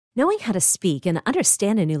Knowing how to speak and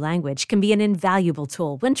understand a new language can be an invaluable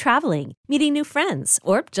tool when traveling, meeting new friends,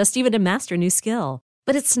 or just even to master a new skill.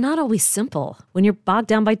 But it's not always simple when you're bogged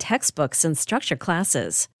down by textbooks and structured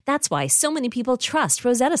classes. That's why so many people trust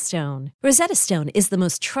Rosetta Stone. Rosetta Stone is the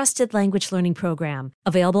most trusted language learning program,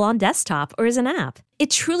 available on desktop or as an app. It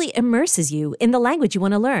truly immerses you in the language you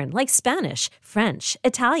want to learn, like Spanish, French,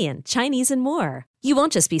 Italian, Chinese, and more. You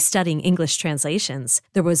won't just be studying English translations.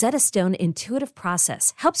 The Rosetta Stone intuitive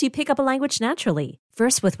process helps you pick up a language naturally,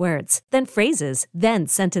 first with words, then phrases, then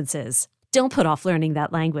sentences. Don't put off learning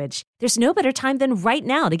that language. There's no better time than right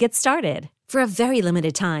now to get started. For a very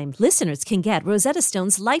limited time, listeners can get Rosetta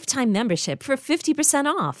Stone's lifetime membership for 50%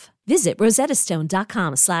 off. Visit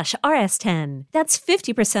rosettastone.com/rs10. That's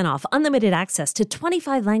 50% off unlimited access to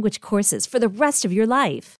 25 language courses for the rest of your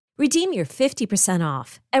life. Redeem your 50%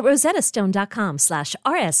 off at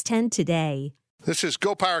rosettastone.com/rs10 today. This is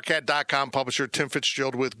GoPowerCat.com publisher Tim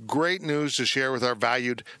Fitzgerald with great news to share with our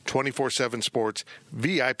valued 24/7 Sports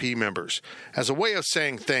VIP members. As a way of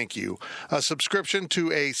saying thank you, a subscription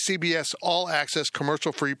to a CBS All-Access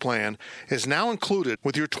commercial-free plan is now included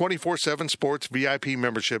with your 24/7 Sports VIP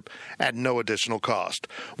membership at no additional cost.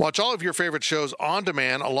 Watch all of your favorite shows on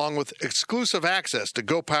demand along with exclusive access to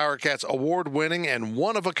GoPowerCat's award-winning and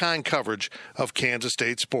one-of-a-kind coverage of Kansas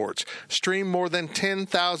State sports. Stream more than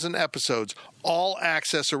 10,000 episodes, all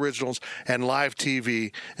access originals, and live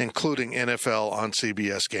TV, including NFL on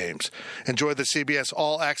CBS games. Enjoy the CBS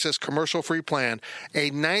All Access commercial-free plan,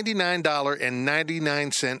 a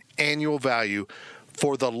 $99.99 annual value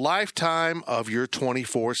for the lifetime of your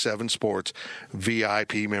 24/7 Sports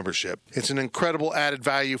VIP membership. It's an incredible added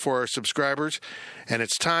value for our subscribers, and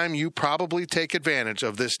it's time you probably take advantage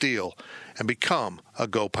of this deal and become a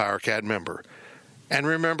GoPowerCat member. And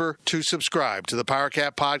remember to subscribe to the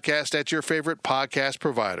PowerCat podcast at your favorite podcast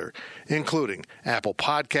provider, including Apple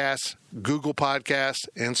Podcasts, Google Podcasts,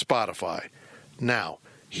 and Spotify. Now,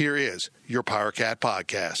 here is your PowerCat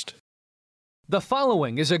podcast. The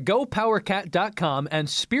following is a GoPowerCat.com and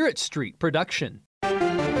Spirit Street production.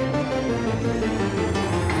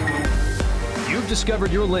 You've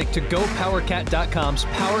discovered your link to GoPowerCat.com's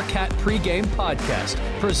PowerCat pregame podcast,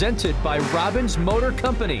 presented by Robbins Motor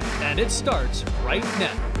Company, and it starts right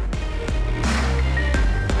now.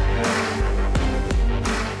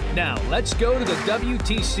 Now, let's go to the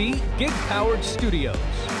WTC gig-powered studios.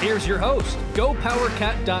 Here's your host,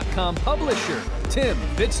 GoPowerCat.com publisher, Tim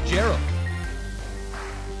Fitzgerald.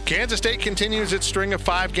 Kansas State continues its string of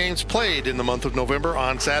 5 games played in the month of November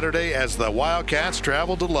on Saturday as the Wildcats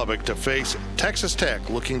travel to Lubbock to face Texas Tech,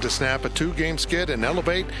 looking to snap a 2-game skid and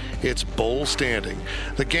elevate its bowl standing.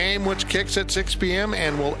 The game, which kicks at 6 p.m.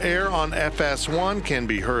 and will air on FS1, can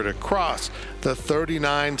be heard across the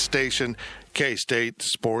 39-station K-State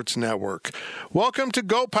Sports Network. Welcome to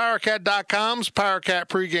GoPowerCat.com's PowerCat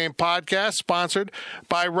pregame podcast, sponsored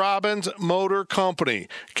by Robbins Motor Company.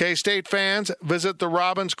 K-State fans, visit the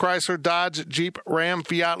Robbins Chrysler Dodge Jeep Ram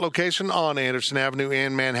Fiat location on Anderson Avenue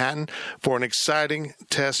in Manhattan for an exciting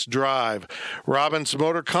test drive. Robbins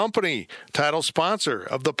Motor Company, title sponsor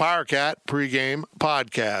of the PowerCat pregame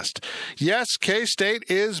podcast. Yes, K-State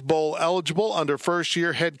is bowl eligible under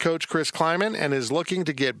first-year head coach Chris Kleiman and is looking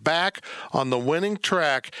to get back on the winning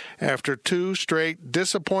track after 2 straight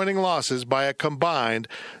disappointing losses by a combined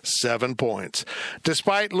 7 points.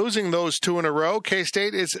 Despite losing those 2 in a row,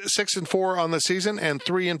 K-State is 6-4 on the season and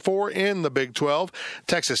 3-4 in the Big 12.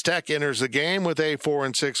 Texas Tech enters the game with a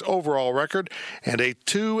 4-6 overall record and a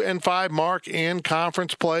 2-5 mark in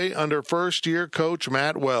conference play under first-year coach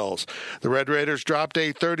Matt Wells. The Red Raiders dropped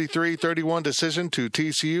a 33-31 decision to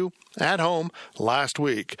TCU at home last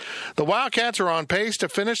week. The Wildcats are on pace to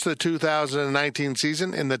finish the 2019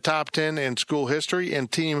 season in the top 10 in school history in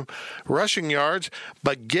team rushing yards,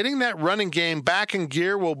 but getting that running game back in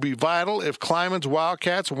gear will be vital if Kleiman's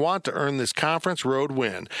Wildcats want to earn this conference road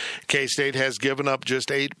win. K-State has given up just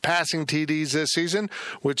 8 passing TDs this season,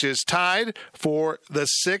 which is tied for the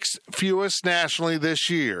 6th fewest nationally this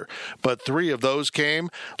year, but 3 of those came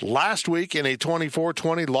last week in a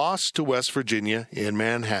 24-20 loss to West Virginia in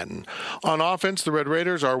Manhattan. On offense, the Red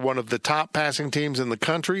Raiders are one of the top passing teams in the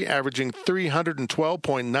country, averaging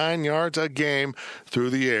 312.9 yards a game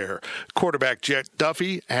through the air. Quarterback Jet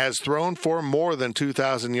Duffy has thrown for more than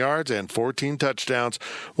 2,000 yards and 14 touchdowns,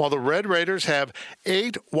 while the Red Raiders have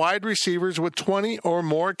 8 wide receivers with 20 or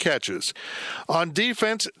more catches. On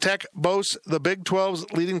defense, Tech boasts the Big 12's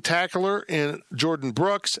leading tackler in Jordan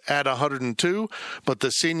Brooks at 102, but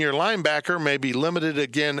the senior linebacker may be limited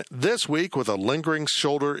again this week with a lingering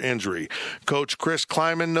shoulder injury. Coach Chris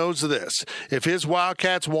Klieman knows this. If his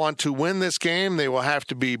Wildcats want to win this game, they will have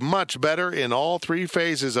to be much better in all three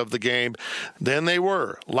phases of the game than they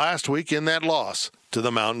were last week in that loss to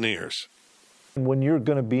the Mountaineers. When you're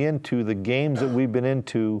going to be into the games that we've been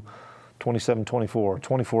into, 27-24,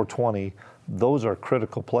 24-20, those are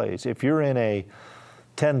critical plays. If you're in a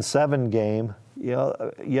 10-7 game,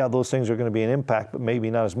 yeah, those things are going to be an impact, but maybe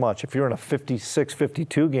not as much. If you're in a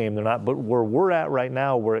 56-52 game, they're not. But where we're at right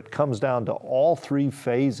now, where it comes down to all three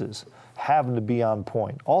phases having to be on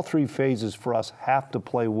point. All three phases for us have to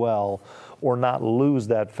play well or not lose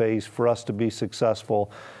that phase for us to be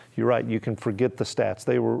successful. You're right, you can forget the stats.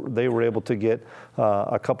 They were able to get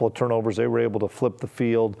a couple of turnovers. They were able to flip the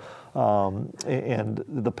field, and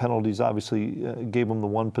the penalties obviously gave them the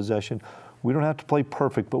one possession. We don't have to play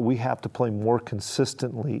perfect, but we have to play more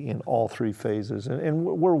consistently in all three phases. And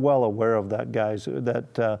we're well aware of that, guys,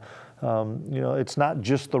 that it's not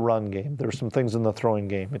just the run game. There's some things in the throwing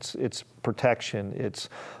game. It's protection. It's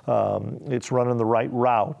running the right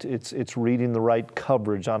route. It's reading the right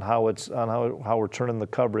coverage on how we're turning the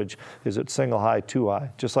coverage. Is it single high, two high?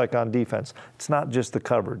 Just like on defense, it's not just the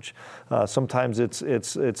coverage. Sometimes it's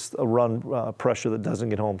a run pressure that doesn't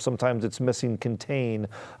get home. Sometimes it's missing contain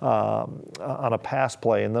on a pass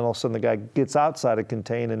play, and then all of a sudden the guy gets outside of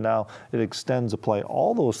contain, and now it extends a play.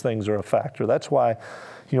 All those things are a factor. That's why,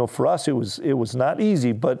 for us it was not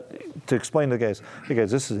easy, but to explain to the guys, hey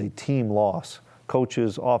guys, this is a team loss.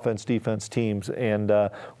 Coaches, offense, defense, teams, and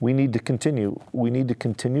we need to continue. We need to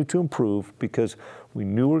continue to improve because we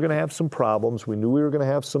knew we were going to have some problems. We knew we were going to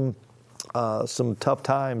have some tough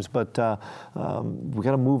times, but we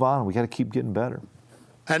got to move on. We got to keep getting better.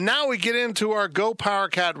 And now we get into our Go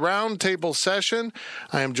PowerCat Roundtable session.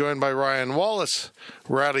 I am joined by Ryan Wallace,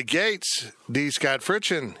 Riley Gates, D. Scott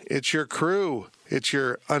Fritchen. It's your crew. It's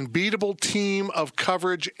your unbeatable team of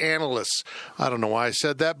coverage analysts. I don't know why I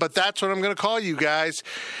said that, but that's what I'm going to call you guys.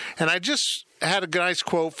 And I just had a nice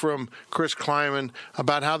quote from Chris Klieman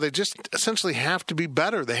about how they just essentially have to be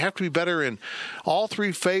better. They have to be better in all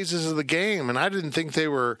three phases of the game. And I didn't think they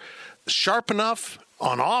were sharp enough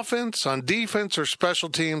on offense, on defense, or special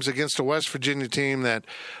teams against a West Virginia team that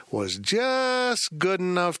was just good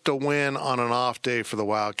enough to win on an off day for the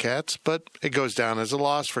Wildcats, but it goes down as a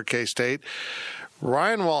loss for K-State.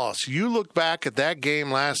 Ryan Wallace, you look back at that game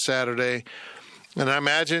last Saturday, and I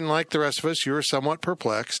imagine, like the rest of us, you were somewhat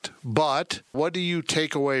perplexed, but what do you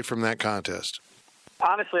take away from that contest?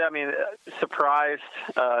 Honestly, surprised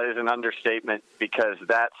is an understatement because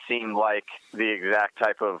that seemed like the exact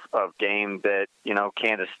type of game that,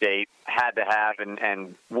 Kansas State had to have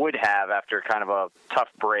and would have after kind of a tough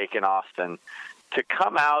break in Austin. To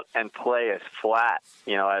come out and play as flat,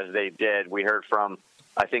 as they did, we heard from,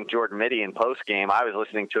 I think, Jordan Mitty in postgame. I was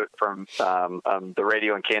listening to it from the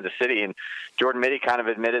radio in Kansas City, and Jordan Mitty kind of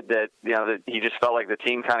admitted that, that he just felt like the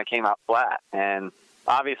team kind of came out flat. And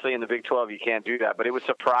obviously, in the Big 12, you can't do that, but it was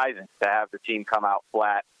surprising to have the team come out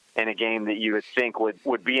flat in a game that you would think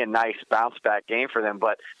would be a nice bounce-back game for them.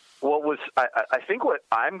 But I think what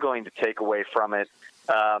I'm going to take away from it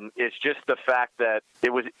is just the fact that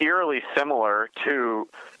it was eerily similar to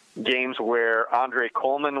games where Andre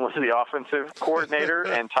Coleman was the offensive coordinator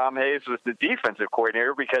and Tom Hayes was the defensive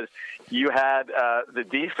coordinator, because you had the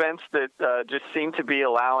defense that just seemed to be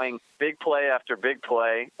allowing big play after big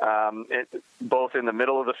play, both in the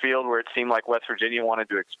middle of the field where it seemed like West Virginia wanted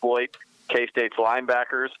to exploit K-State's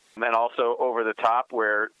linebackers, and then also over the top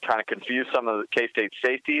where it kind of confused some of the K-State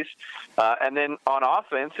safeties. And then on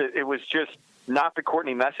offense, it was just not the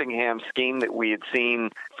Courtney Messingham scheme that we had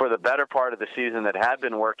seen for the better part of the season that had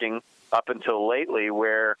been working up until lately,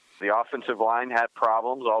 where the offensive line had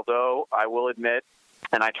problems, although I will admit,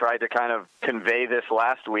 and I tried to kind of convey this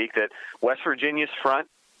last week, that West Virginia's front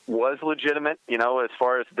was legitimate, as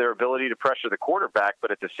far as their ability to pressure the quarterback,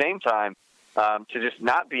 but at the same time, to just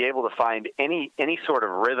not be able to find any sort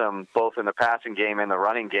of rhythm, both in the passing game and the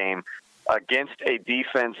running game, against a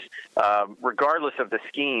defense, regardless of the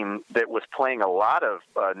scheme, that was playing a lot of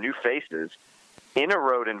new faces in a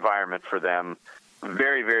road environment for them.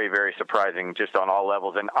 Very, very, very surprising just on all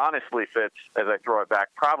levels. And honestly, Fitz, as I throw it back,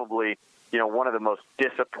 probably one of the most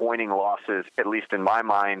disappointing losses, at least in my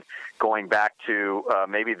mind, going back to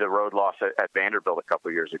maybe the road loss at Vanderbilt a couple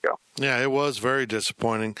of years ago. Yeah, it was very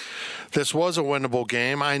disappointing. This was a winnable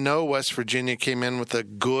game. I know West Virginia came in with a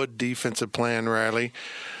good defensive plan, Riley,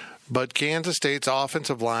 but Kansas State's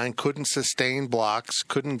offensive line couldn't sustain blocks,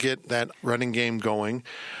 couldn't get that running game going.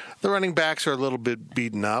 The running backs are a little bit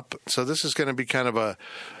beaten up, so this is going to be kind of a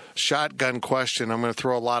shotgun question. I'm going to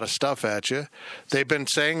throw a lot of stuff at you. They've been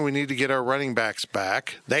saying we need to get our running backs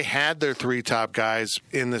back. They had their 3 top guys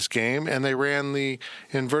in this game, and they ran the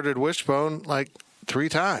inverted wishbone like 3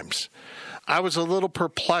 times. I was a little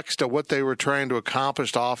perplexed at what they were trying to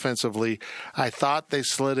accomplish offensively. I thought they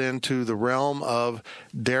slid into the realm of,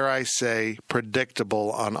 dare I say,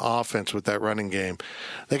 predictable on offense with that running game.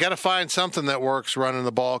 They got to find something that works running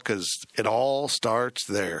the ball because it all starts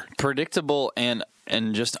there. Predictable and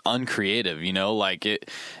just uncreative, like it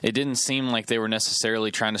didn't seem like they were necessarily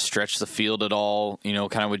trying to stretch the field at all,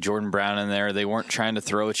 kind of with Jordan Brown in there. They weren't trying to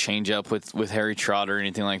throw a changeup with Harry Trotter or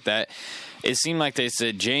anything like that. It seemed like they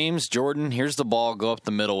said, James, Jordan, here's the ball, go up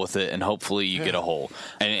the middle with it, and hopefully you get a hole.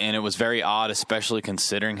 And it was very odd, especially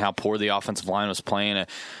considering how poor the offensive line was playing.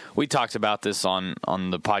 We talked about this on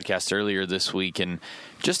the podcast earlier this week, and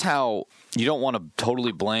just how you don't want to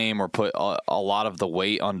totally blame or put a lot of the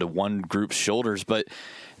weight onto one group's shoulders, but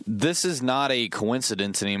this is not a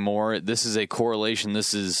coincidence anymore. This is a correlation.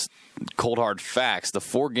 This is cold, hard facts. The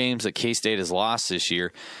 4 games that K-State has lost this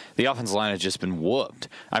year, the offensive line has just been whooped.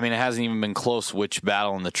 I mean, it hasn't even been close which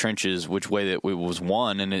battle in the trenches, which way that it was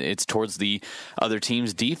won, and it's towards the other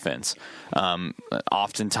team's defense.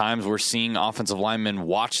 Oftentimes we're seeing offensive linemen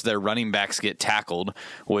watch their running backs get tackled,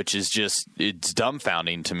 which is just, it's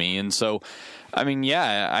dumbfounding to me. And so, I mean,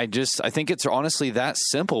 yeah, I think it's honestly that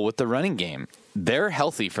simple with the running game. They're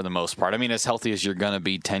healthy for the most part. I mean, as healthy as you're going to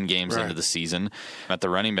be 10 games into the season at the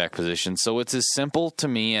running back position. So it's as simple to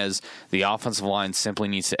me as the offensive line simply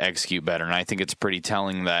needs to execute better. And I think it's pretty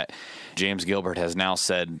telling that James Gilbert has now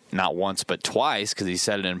said not once but twice, because he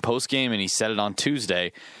said it in postgame and he said it on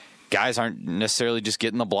Tuesday, guys aren't necessarily just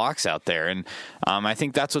getting the blocks out there. And I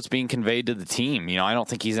think that's what's being conveyed to the team. I don't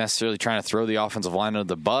think he's necessarily trying to throw the offensive line under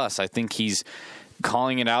the bus. I think he's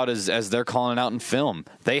calling it out as they're calling it out in film.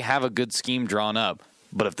 They have a good scheme drawn up,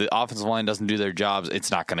 but if the offensive line doesn't do their jobs,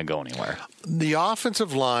 it's not going to go anywhere. The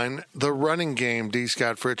offensive line, the running game, D.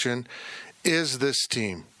 Scott Fritchen, is this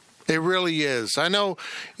team. It really is. I know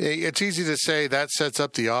it's easy to say that sets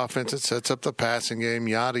up the offense, it sets up the passing game,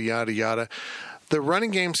 yada, yada, yada. The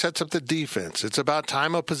running game sets up the defense. It's about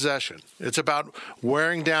time of possession. It's about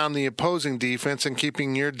wearing down the opposing defense and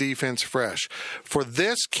keeping your defense fresh. For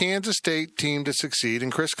this Kansas State team to succeed,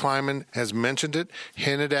 and Chris Klieman has mentioned it,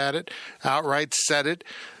 hinted at it, outright said it,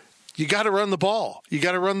 you got to run the ball. You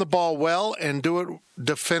got to run the ball well and do it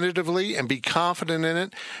definitively and be confident in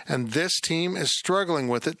it. And this team is struggling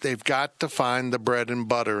with it. They've got to find the bread and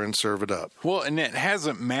butter and serve it up. Well, and it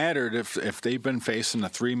hasn't mattered if they've been facing a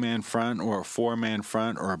 3-man front or a 4-man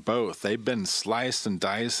front or both. They've been sliced and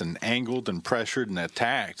diced and angled and pressured and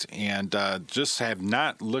attacked, and just have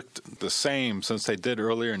not looked the same since they did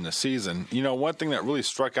earlier in the season. One thing that really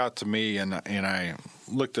struck out to me, and I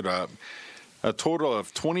looked it up, a total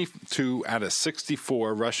of 22 out of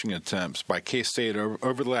 64 rushing attempts by K-State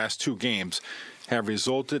over the last 2 games have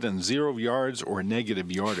resulted in 0 yards or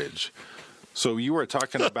negative yardage. So you were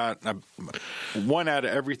talking about 1 out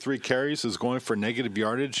of every 3 carries is going for negative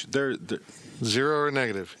yardage. They're 0 or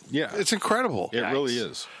negative. Yeah. It's incredible. It really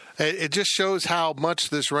is. It just shows how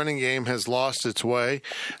much this running game has lost its way,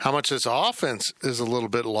 how much this offense is a little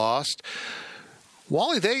bit lost.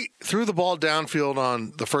 Wally, they threw the ball downfield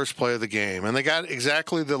on the first play of the game, and they got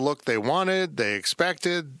exactly the look they wanted, they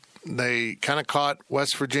expected. They kind of caught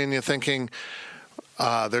West Virginia thinking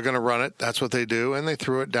they're going to run it. That's what they do, and they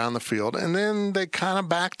threw it down the field. And then they kind of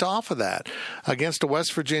backed off of that against a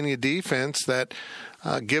West Virginia defense that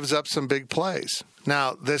gives up some big plays.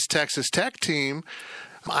 Now, this Texas Tech team,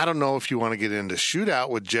 I don't know if you want to get into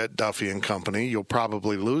shootout with Jet Duffy and company. You'll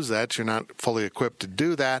probably lose that. You're not fully equipped to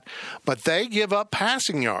do that. But they give up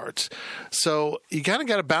passing yards. So you kind of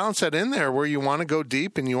got to balance that in there where you want to go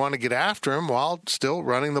deep and you want to get after them while still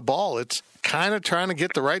running the ball. It's kind of trying to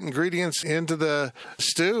get the right ingredients into the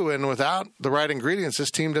stew. And without the right ingredients,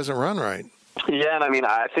 this team doesn't run right. Yeah, and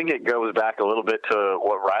I think it goes back a little bit to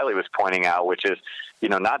what Riley was pointing out, which is,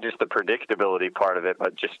 not just the predictability part of it,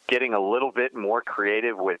 but just getting a little bit more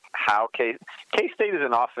creative with how K-State is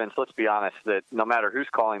an offense, let's be honest, that no matter who's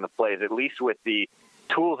calling the plays, at least with the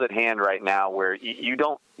tools at hand right now where you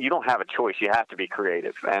don't have a choice, you have to be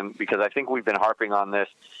creative. And because I think we've been harping on this,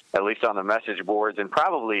 at least on the message boards, and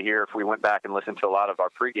probably here if we went back and listened to a lot of our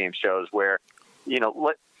pregame shows where,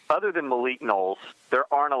 other than Malik Knowles, there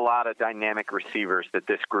aren't a lot of dynamic receivers that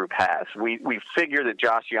this group has. We figure that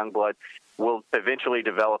Josh Youngblood will eventually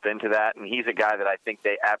develop into that, and he's a guy that I think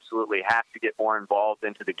they absolutely have to get more involved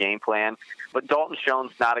into the game plan. But Dalton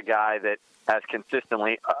Schoen's not a guy that has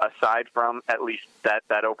consistently, aside from at least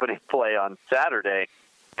that opening play on Saturday,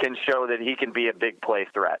 can show that he can be a big play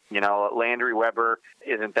threat. Landry Weber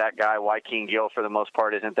isn't that guy. Joaquin Gill, for the most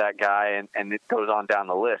part, isn't that guy, and it goes on down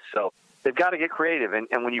the list. So they've got to get creative. And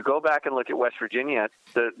when you go back and look at West Virginia,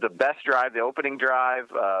 the best drive, the opening drive,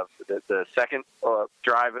 the second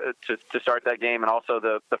drive to start that game, and also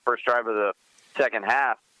the first drive of the second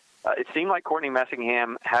half, it seemed like Courtney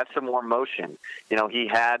Messingham had some more motion. He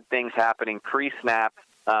had things happening pre-snap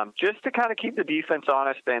just to kind of keep the defense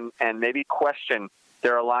honest and maybe question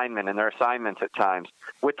their alignment and their assignments at times.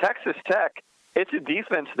 With Texas Tech, it's a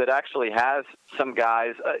defense that actually has some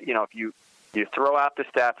guys, if you throw out the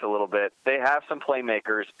stats a little bit, they have some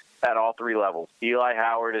playmakers at all three levels. Eli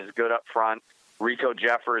Howard is good up front. Rico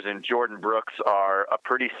Jeffers and Jordan Brooks are a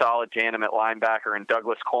pretty solid tandem at linebacker, and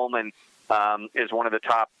Douglas Coleman is one of the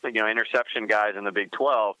top interception guys in the Big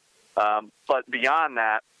 12. But beyond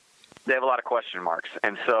that, they have a lot of question marks.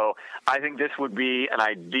 And so I think this would be an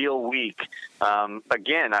ideal week.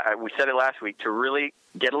 Again, we said it last week, to really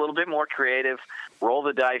get a little bit more creative, roll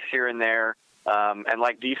the dice here and there. And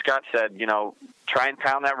like D. Scott said, try and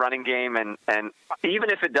pound that running game. And even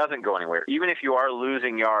if it doesn't go anywhere, even if you are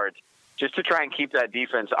losing yards, just to try and keep that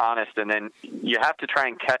defense honest. And then you have to try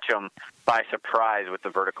and catch them by surprise with the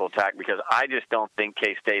vertical attack, because I just don't think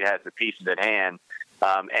K-State has the pieces at hand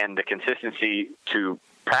and the consistency to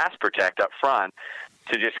pass protect up front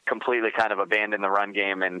to just completely kind of abandon the run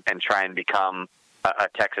game and try and become a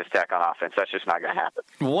Texas Tech on offense. That's just not going to happen.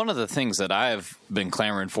 One of the things that I've been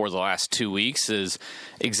clamoring for the last 2 weeks is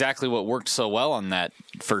exactly what worked so well on that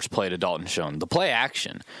first play to Dalton Schoen, the play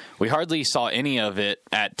action. We hardly saw any of it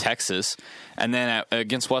at Texas, and then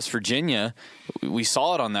against West Virginia, we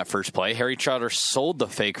saw it on that first play. Harry Trotter sold the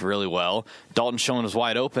fake really well. Dalton Schoen was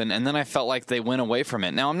wide open, and then I felt like they went away from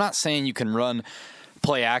it. Now, I'm not saying you can run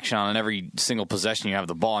play action on every single possession you have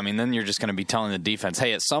the ball. I mean, then you're just going to be telling the defense,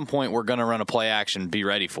 hey, at some point we're going to run a play action, be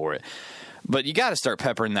ready for it. But you got to start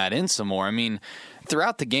peppering that in some more. I mean,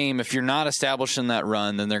 throughout the game, if you're not establishing that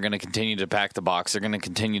run, then they're going to continue to pack the box. They're going to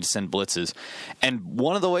continue to send blitzes. And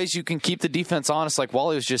one of the ways you can keep the defense honest, like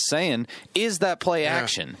Wally was just saying, is that play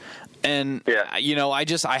action. And,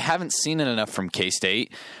 I haven't seen it enough from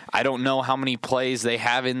K-State. I don't know how many plays they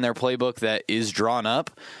have in their playbook that is drawn up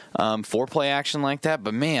for play action like that.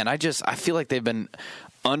 But, man, I feel like they've been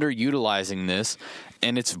underutilizing this,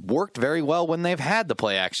 and it's worked very well when they've had the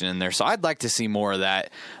play action in there. So I'd like to see more of that.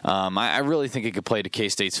 I really think it could play to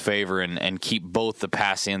K-State's favor and keep both the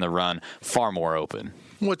pass and the run far more open.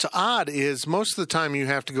 What's odd is most of the time you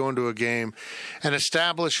have to go into a game and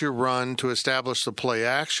establish your run to establish the play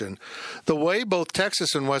action. The way both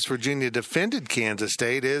Texas and West Virginia defended Kansas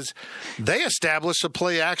State is they established the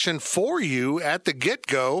play action for you at the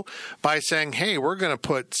get-go by saying, hey, we're going to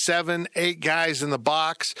put 7, 8 guys in the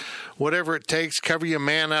box, whatever it takes, cover your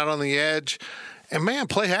man out on the edge. And, man,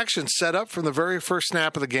 play action set up from the very first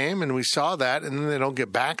snap of the game, and we saw that, and then they don't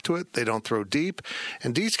get back to it. They don't throw deep.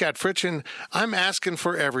 And D. Scott Fritchen, I'm asking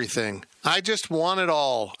for everything. I just want it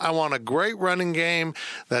all. I want a great running game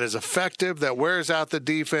that is effective, that wears out the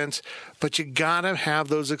defense, but you got to have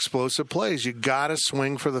those explosive plays. You got to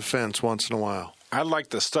swing for the fence once in a while. I'd like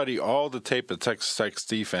to study all the tape of Texas Tech's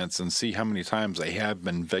defense and see how many times they have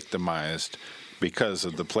been victimized because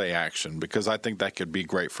of the play action, because I think that could be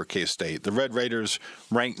great for K-State. The Red Raiders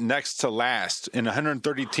rank next to last in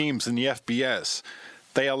 130 teams in the FBS.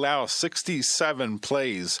 They allow 67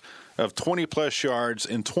 plays of 20-plus yards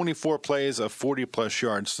and 24 plays of 40-plus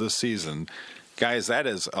yards this season. Guys, that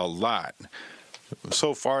is a lot.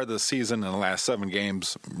 So far this season, in the last 7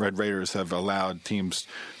 games, Red Raiders have allowed teams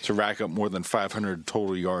to rack up more than 500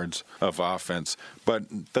 total yards of offense.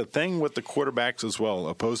 But the thing with the quarterbacks as well,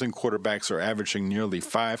 opposing quarterbacks are averaging nearly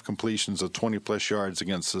 5 completions of 20-plus yards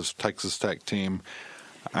against this Texas Tech team.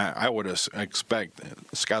 I would expect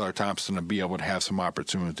Skylar Thompson to be able to have some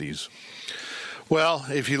opportunities. Well,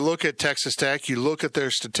 if you look at Texas Tech, you look at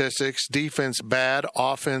their statistics, defense bad,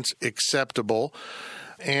 offense acceptable.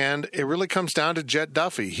 And it really comes down to Jet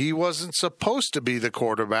Duffy. He wasn't supposed to be the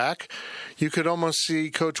quarterback. You could almost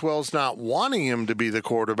see Coach Wells not wanting him to be the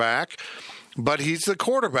quarterback, but he's the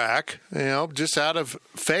quarterback, just out of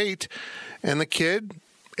fate. And the kid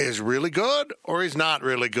is really good or he's not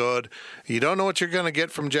really good. You don't know what you're going to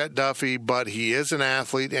get from Jet Duffy, but he is an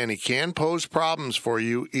athlete and he can pose problems for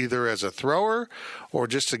you either as a thrower or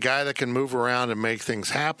just a guy that can move around and make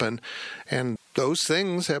things happen. And those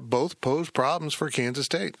things have both posed problems for Kansas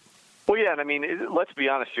State. Well, yeah, and I mean, let's be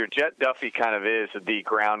honest here. Jet Duffy kind of is the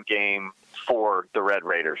ground game for the Red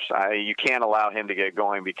Raiders. You can't allow him to get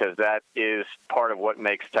going because that is part of what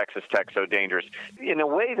makes Texas Tech so dangerous. In a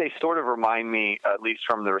way, they sort of remind me, at least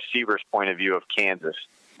from the receiver's point of view, of Kansas.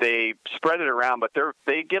 they spread it around, but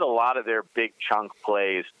they get a lot of their big chunk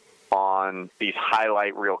plays on these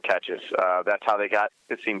highlight reel catches. That's how they got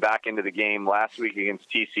it seemed back into the game last week against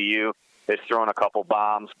TCU. They've thrown a couple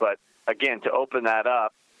bombs, but again, to open that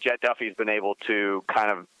up, Jet Duffy's been able to kind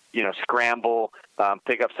of, scramble,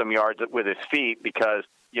 pick up some yards with his feet because,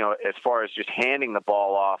 as far as just handing the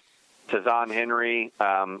ball off to Zahn Henry,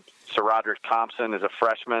 Sir Roderick Thompson is a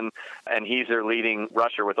freshman, and he's their leading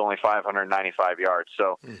rusher with only 595 yards.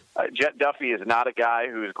 So Jet Duffy is not a guy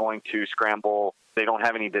who is going to scramble. They don't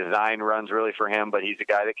have any design runs really for him, but he's a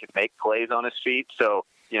guy that can make plays on his feet. So,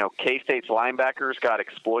 K-State's linebackers got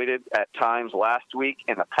exploited at times last week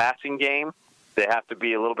in the passing game. They have to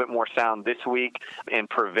be a little bit more sound this week in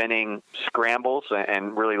preventing scrambles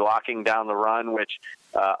and really locking down the run, which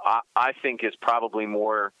I think is probably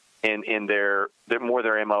more in their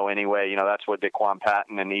MO anyway. That's what Daquan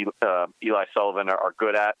Patton and Eli Sullivan are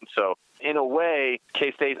good at. And so, in a way,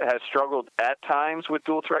 K-State has struggled at times with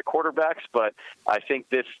dual threat quarterbacks, but I think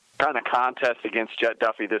this kind of contest against Jet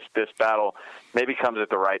Duffy, this battle, maybe comes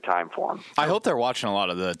at the right time for him. I hope they're watching a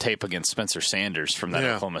lot of the tape against Spencer Sanders from that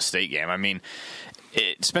Oklahoma State game. I mean,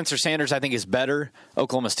 Spencer Sanders, I think, is better.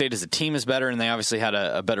 Oklahoma State as a team is better, and they obviously had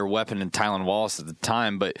a better weapon in Tylan Wallace at the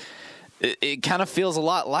time, but it kind of feels a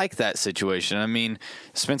lot like that situation. I mean,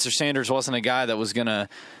 Spencer Sanders wasn't a guy that was going to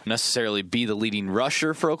necessarily be the leading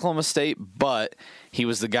rusher for Oklahoma State, but he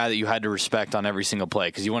was the guy that you had to respect on every single play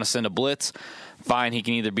because you want to send a blitz, fine, he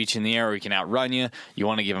can either beat you in the air or he can outrun you. You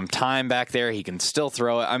want to give him time back there, he can still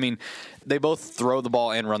throw it. I mean, they both throw the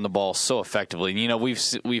ball and run the ball so effectively. And,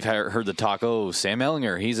 we've heard the talk, Sam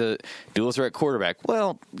Ehlinger, he's a dual-threat quarterback.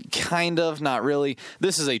 Well, kind of, not really.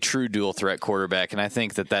 This is a true dual-threat quarterback, and I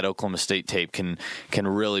think that Oklahoma State tape can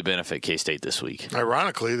really benefit K-State this week.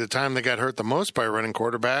 Ironically, the time they got hurt the most by a running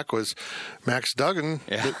quarterback was Max Duggan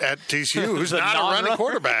at TCU, who's not a running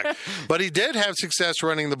quarterback. But he did have success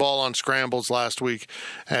running the ball on scrambles last week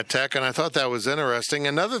at Tech, and I thought that was interesting.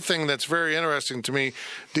 Another thing that's very interesting to me,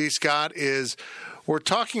 D. Scott, is we're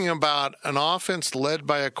talking about an offense led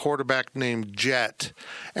by a quarterback named Jet,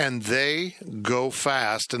 and they go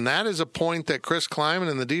fast. And that is a point that Chris Kleiman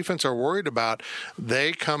and the defense are worried about.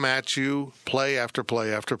 They come at you play after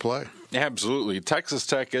play after play. Absolutely. Texas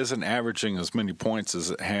Tech isn't averaging as many points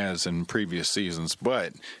as it has in previous seasons,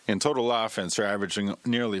 but in total offense, they're averaging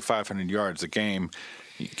nearly 500 yards a game.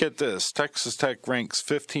 Get this, Texas Tech ranks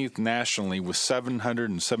 15th nationally with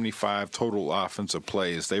 775 total offensive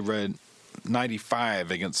plays. They read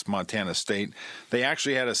 95 against Montana State. They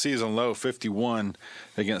actually had a season low 51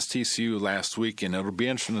 against TCU last week, and it'll be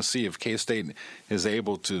interesting to see if K-State is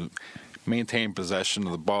able to maintain possession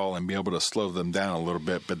of the ball and be able to slow them down a little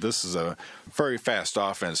bit. But this is a very fast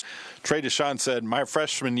offense. Trey Deshawn said, my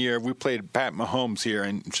freshman year, we played Pat Mahomes here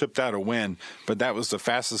and chipped out a win, but that was the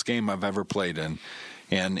fastest game I've ever played in.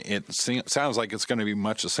 And it sounds like it's going to be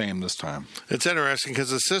much the same this time. It's interesting because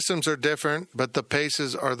the systems are different, but the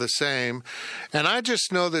paces are the same. And I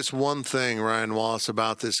just know this one thing, Ryan Wallace,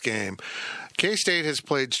 about this game. K-State has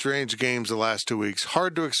played strange games the last 2 weeks.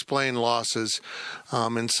 Hard to explain losses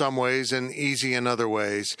in some ways and easy in other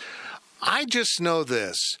ways. I just know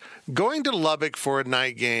this. Going to Lubbock for a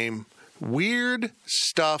night game, weird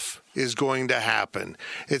stuff is going to happen.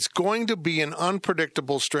 It's going to be an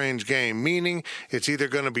unpredictable, strange game, meaning it's either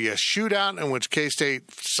going to be a shootout in which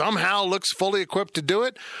K-State somehow looks fully equipped to do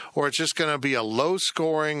it, or it's just going to be a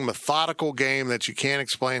low-scoring, methodical game that you can't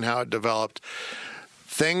explain how it developed.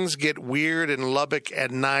 Things get weird in Lubbock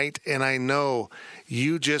at night, and I know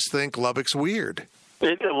you just think Lubbock's weird.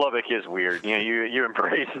 Lubbock is weird. You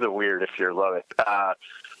embrace the weird if you're Lubbock.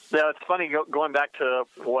 Now, it's funny, going back to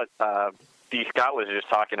what D. Scott was just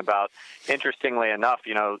talking about, interestingly enough,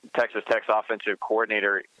 Texas Tech's offensive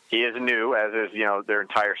coordinator, he is new, as is, their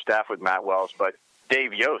entire staff with Matt Wells, but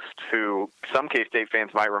Dave Yost, who some K-State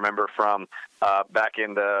fans might remember from back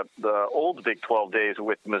in the old Big 12 days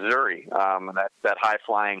with Missouri, and that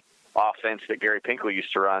high-flying offense that Gary Pinkley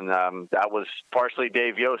used to run, that was partially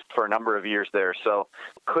Dave Yost for a number of years there. So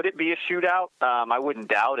could it be a shootout? I wouldn't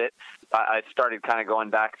doubt it. I started kind of going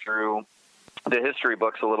back through the history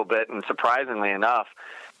books a little bit, and surprisingly enough,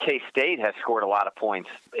 K-State has scored a lot of points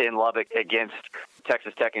in Lubbock against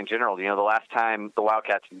Texas Tech in general. The last time the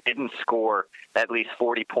Wildcats didn't score at least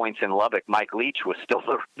 40 points in Lubbock, Mike Leach was still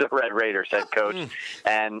the Red Raiders head coach.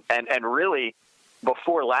 And really,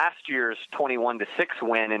 before last year's 21-6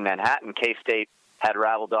 win in Manhattan, K-State had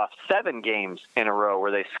rattled off 7 games in a row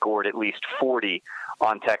where they scored at least 40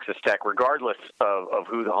 on Texas Tech, regardless of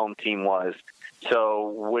who the home team was. So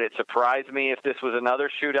would it surprise me if this was another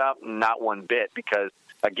shootout? Not one bit, because,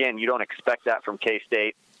 again, you don't expect that from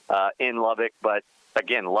K-State in Lubbock. But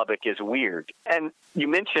again, Lubbock is weird. And you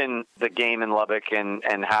mentioned the game in Lubbock and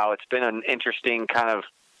how it's been an interesting kind of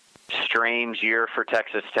strange year for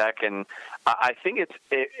Texas Tech. And I think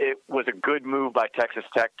it was a good move by Texas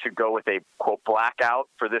Tech to go with a, quote, blackout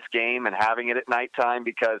for this game and having it at nighttime,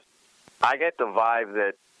 because I get the vibe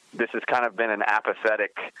that this has kind of been an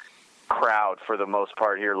apathetic crowd for the most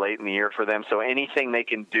part here late in the year for them. So anything they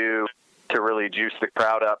can do to really juice the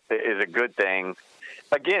crowd up is a good thing.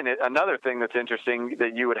 Again, another thing that's interesting,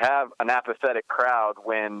 that you would have an apathetic crowd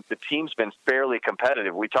when the team's been fairly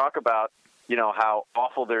competitive. We talk about, how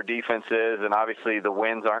awful their defense is, and obviously the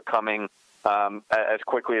wins aren't coming as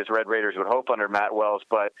quickly as Red Raiders would hope under Matt Wells.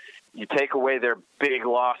 But you take away their big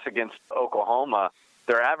loss against Oklahoma,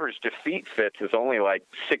 their average defeat fits is only like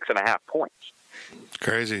 6.5 points.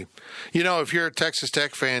 Crazy. If you're a Texas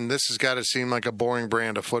Tech fan, this has got to seem like a boring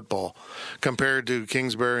brand of football compared to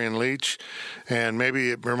Kingsbury and Leach, and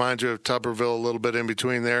maybe it reminds you of Tuberville a little bit in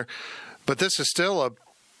between there. But this is still a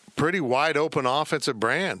pretty wide-open offensive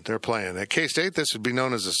brand they're playing. At K-State, this would be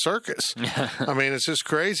known as a circus. I mean, it's just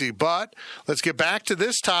crazy. But let's get back to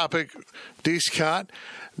this topic, D. Scott.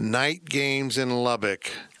 Night games in Lubbock.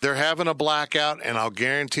 They're having a blackout, and I'll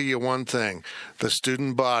guarantee you one thing. The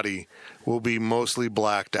student body will be mostly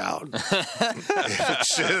blacked out.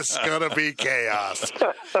 It's just going to be chaos.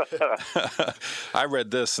 I read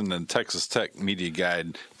this in the Texas Tech media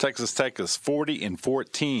guide. Texas Tech is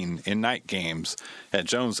 40-14 in night games at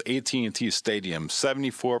Jones AT&T Stadium,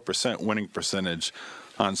 74% winning percentage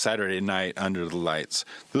on Saturday night under the lights.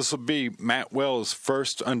 This will be Matt Wells'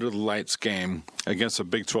 first under the lights game against a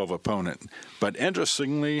Big 12 opponent. But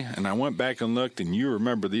interestingly, and I went back and looked, and you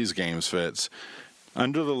remember these games, Fitz,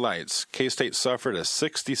 under the lights, K-State suffered a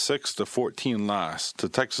 66-14 loss to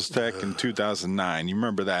Texas Tech in 2009. You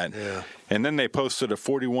remember that? Yeah. And then they posted a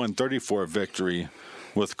 41-34 victory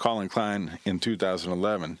with Colin Klein in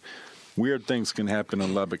 2011. Weird things can happen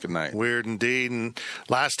in Lubbock at night. Weird indeed. And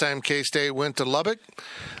last time K-State went to Lubbock,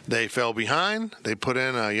 they fell behind. They put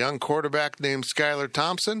in a young quarterback named Skylar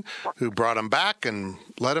Thompson, who brought them back and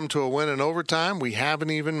led them to a win in overtime. We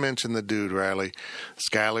haven't even mentioned the dude, Riley.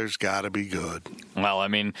 Skylar's got to be good. Well, I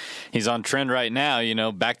mean, he's on trend right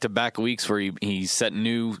now, back-to-back weeks where he set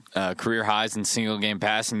new career highs in single-game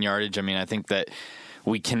passing yardage. I mean, I think that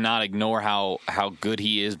we cannot ignore how good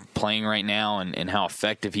he is playing right now and how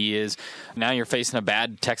effective he is. Now you're facing a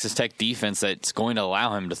bad Texas Tech defense that's going to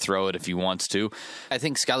allow him to throw it if he wants to. I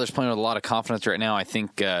think Skylar's playing with a lot of confidence right now. I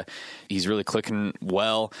think he's really clicking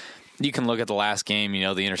well. You can look at the last game, the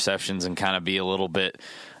interceptions, and kind of be a little bit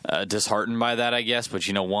disheartened by that, I guess. But,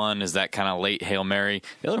 one is that kind of late Hail Mary.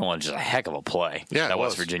 The other one is just a heck of a play that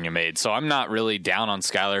West Virginia made. So I'm not really down on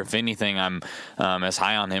Skylar. If anything, I'm as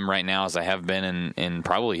high on him right now as I have been in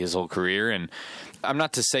probably his whole career. And I'm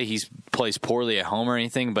not to say he plays poorly at home or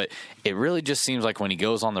anything, but it really just seems like when he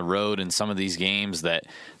goes on the road in some of these games that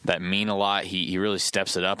mean a lot, he really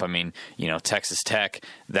steps it up. I mean, Texas Tech,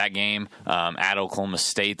 that game, at Oklahoma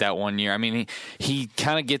State that one year. I mean, he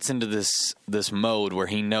kind of gets into this mode where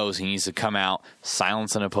he knows he needs to come out,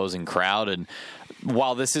 silence an opposing crowd. And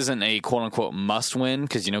while this isn't a quote-unquote must-win,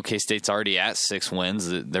 because, K-State's already at 6 wins,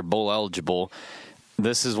 they're bowl eligible,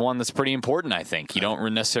 this is one that's pretty important, I think. You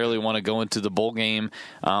don't necessarily want to go into the bowl game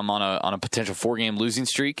on a potential 4-game losing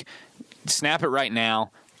streak. Snap it right now.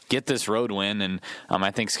 Get this road win, and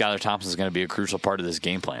I think Skylar Thompson is going to be a crucial part of this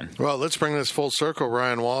game plan. Well, let's bring this full circle,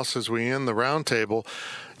 Ryan Wallace, as we end the roundtable.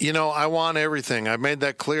 I want everything. I've made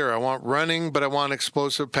that clear. I want running, but I want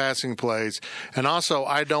explosive passing plays. And also,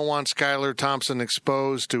 I don't want Skylar Thompson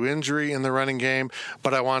exposed to injury in the running game,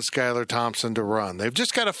 but I want Skylar Thompson to run. They've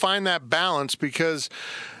just got to find that balance because,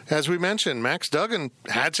 as we mentioned, Max Duggan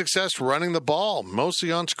had success running the ball,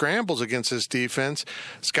 mostly on scrambles against his defense.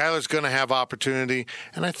 Skylar's going to have opportunity,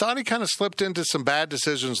 and I thought he kind of slipped into some bad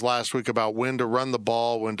decisions last week about when to run the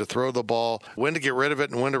ball, when to throw the ball, when to get rid of it,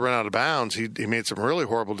 and when to run out of bounds. He made some really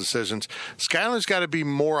horrible decisions. Skylar's got to be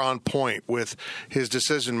more on point with his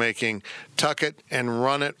decision-making, tuck it and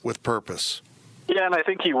run it with purpose. Yeah, and I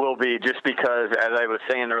think he will be just because, as I was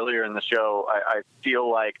saying earlier in the show, I feel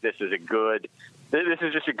like this is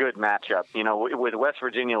just a good matchup. With West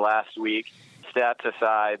Virginia last week, stats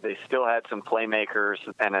aside, they still had some playmakers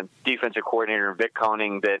and a defensive coordinator, Vic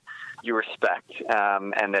Koenig, that you respect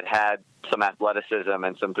and that had some athleticism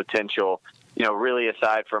and some potential. Really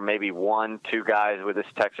aside from maybe 1-2 guys with this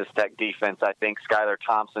Texas Tech defense, I think Skylar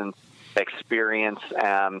Thompson's experience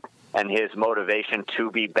and his motivation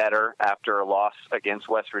to be better after a loss against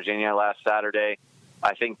West Virginia last Saturday,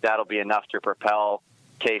 I think that'll be enough to propel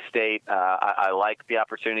K-State. I like the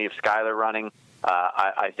opportunity of Skylar running.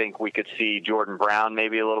 I think we could see Jordan Brown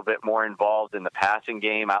maybe a little bit more involved in the passing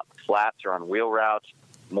game, out in the flats or on wheel routes,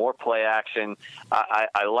 more play action.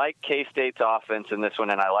 I like K-State's offense in this one,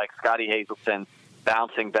 and I like Scotty Hazelton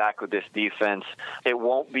bouncing back with this defense. It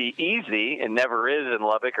won't be easy. It never is in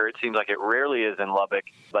Lubbock, or it seems like it rarely is in Lubbock.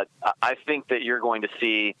 But I think that you're going to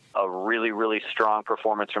see a really, really strong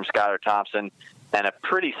performance from Skylar Thompson and a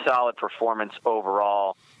pretty solid performance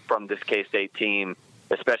overall from this K-State team,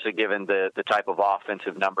 especially given the type of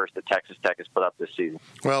offensive numbers that Texas Tech has put up this season.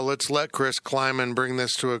 Well, let's let Chris Klieman bring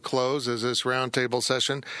this to a close, as this roundtable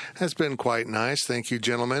session has been quite nice. Thank you,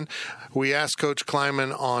 gentlemen. We asked Coach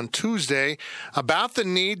Klieman on Tuesday about the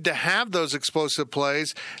need to have those explosive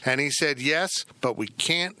plays, and he said yes, but we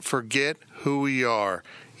can't forget who we are.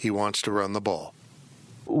 He wants to run the ball.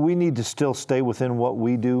 We need to still stay within what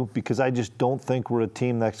we do, because I just don't think we're a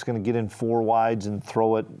team that's going to get in four wides and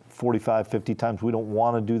throw it 45, 50 times. We don't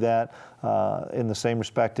want to do that. In the same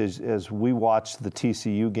respect as we watched the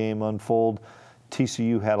TCU game unfold,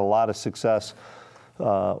 TCU had a lot of success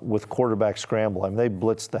with quarterback scramble. I mean, they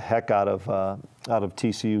blitzed the heck out of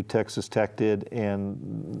TCU. Texas Tech did,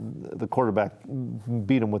 and the quarterback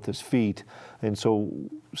beat him with his feet. And so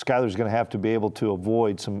Skylar's going to have to be able to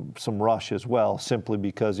avoid some rush as well, simply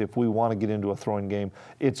because if we want to get into a throwing game,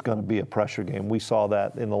 it's going to be a pressure game. We saw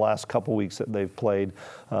that in the last couple weeks that they've played.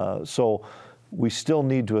 So we still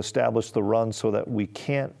need to establish the run so that we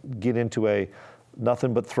can't get into a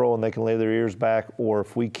nothing but throw and they can lay their ears back, or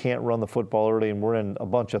if we can't run the football early and we're in a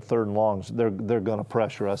bunch of third and longs, they're going to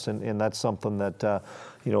pressure us, and that's something that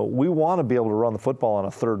we want to be able to run the football on a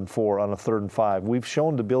 3rd and 4, on a 3rd and 5. We've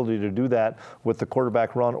shown the ability to do that with the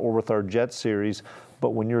quarterback run or with our jet series, but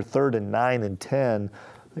when you're 3rd and 9 and 10,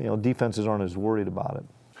 defenses aren't as worried about it.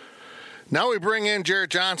 Now we bring in Jared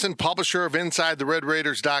Johnson, publisher of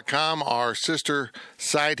InsideTheRedRaiders.com, our sister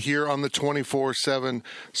site here on the 24/7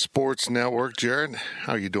 Sports Network. Jared,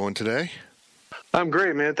 how are you doing today? I'm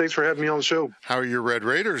great, man. Thanks for having me on the show. How are your Red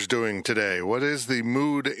Raiders doing today? What is the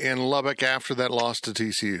mood in Lubbock after that loss to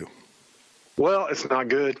TCU? Well, it's not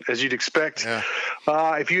good, as you'd expect. Yeah.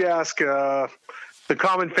 If you ask the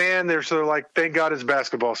common fan, they're sort of like, thank God it's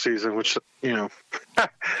basketball season, which, Yeah.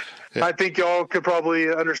 I think y'all could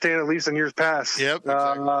probably understand, at least in years past. Yep.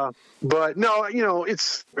 Exactly. But no,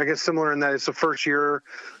 it's, I guess, similar in that it's the first year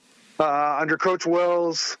under Coach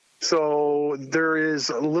Wells. So there is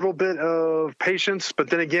a little bit of patience, but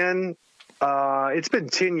then again, it's been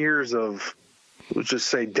 10 years of, let's just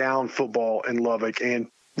say, down football in Lubbock, and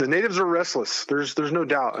the natives are restless. There's no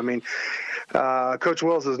doubt. I mean, Coach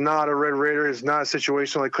Wells is not a Red Raider. It's not a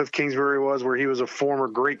situation like Cliff Kingsbury was, where he was a former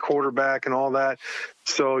great quarterback and all that.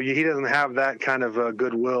 So he doesn't have that kind of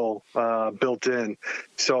goodwill built in.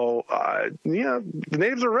 So, the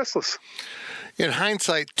natives are restless. In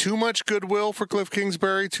hindsight, too much goodwill for Cliff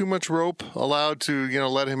Kingsbury, too much rope allowed to,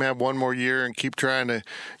 let him have one more year and keep trying to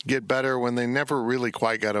get better when they never really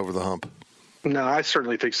quite got over the hump. No, I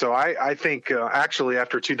certainly think so. I think actually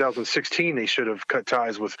after 2016, they should have cut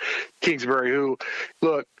ties with Kingsbury, who,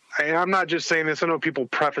 look, and I'm not just saying this. I know people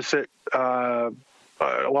preface it a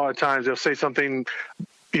lot of times. They'll say something,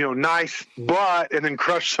 nice, and then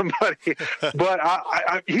crush somebody. But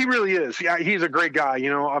he really is. Yeah, he's a great guy.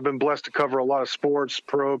 I've been blessed to cover a lot of sports,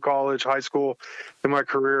 pro, college, high school in my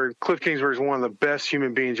career. Cliff Kingsbury is one of the best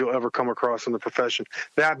human beings you'll ever come across in the profession.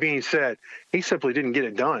 That being said, he simply didn't get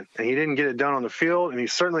it done. And he didn't get it done on the field, and he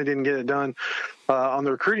certainly didn't get it done on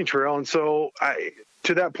the recruiting trail. And so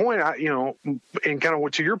to that point, and kind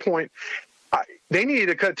of to your point, they needed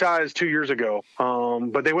to cut ties 2 years ago,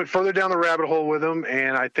 but they went further down the rabbit hole with him,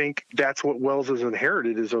 and I think that's what Wells has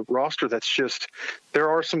inherited, is a roster that's just, there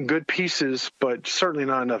are some good pieces, but certainly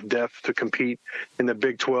not enough depth to compete in the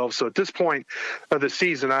Big 12. So at this point of the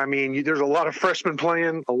season, I mean, there's a lot of freshmen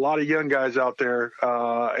playing, a lot of young guys out there,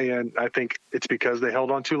 and I think it's because they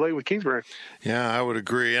held on too late with Kingsbury. Yeah, I would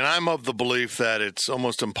agree. And I'm of the belief that it's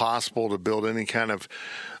almost impossible to build any kind of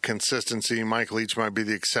consistency. Mike Leach might be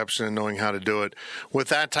the exception in knowing how to do it with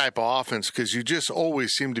that type of offense, because you just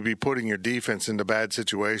always seem to be putting your defense into bad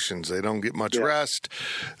situations. They don't get much rest.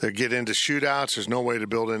 They get into shootouts. There's no way to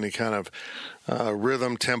build any kind of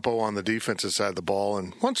rhythm, tempo on the defensive side of the ball.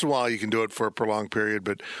 And once in a while you can do it for a prolonged period,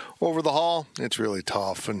 but over the haul, it's really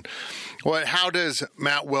tough. And how does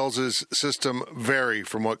Matt Wells' system vary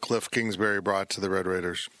from what Cliff Kingsbury brought to the Red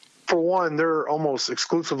Raiders? For one, they're almost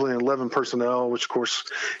exclusively 11 personnel, which, of course,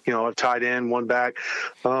 a tight end, one back.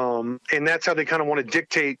 And that's how they kind of want to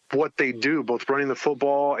dictate what they do, both running the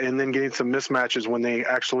football and then getting some mismatches when they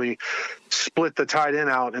actually split the tight end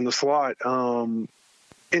out in the slot. And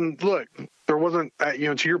look, there wasn't,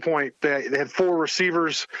 to your point, they had four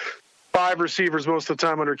receivers 5 receivers most of the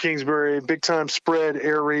time under Kingsbury, big time spread,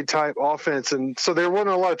 air raid type offense, and so they're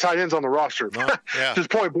running a lot of tight ends on the roster, just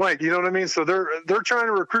point blank. You know what I mean? So they're trying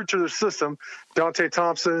to recruit to their system. Dante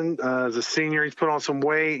Thompson is a senior. He's put on some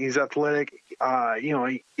weight. He's athletic.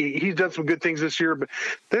 He's done some good things this year, but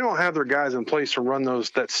they don't have their guys in place to run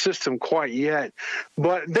that system quite yet.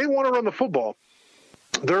 But they want to run the football.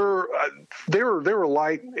 They were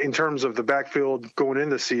light in terms of the backfield going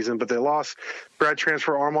into the season, but they lost grad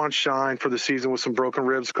transfer Armand Shine for the season with some broken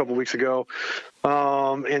ribs a couple weeks ago.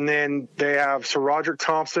 And then they have Sir Roderick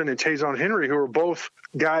Thompson and Tayson Henry, who are both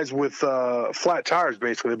guys with flat tires,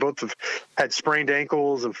 basically. They both have had sprained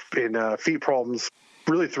ankles and feet problems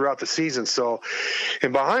really throughout the season. So,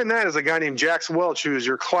 and behind that is a guy named Jax Welch, who is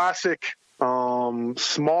your classic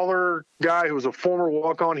smaller guy who was a former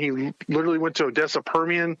walk-on. He literally went to Odessa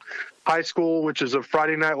Permian High School, which is of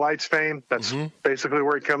Friday Night Lights fame. That's basically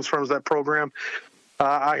where he comes from, is that program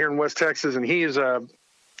out here in West Texas. And he is a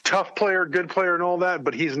tough player, good player and all that,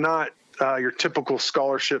 but he's not your typical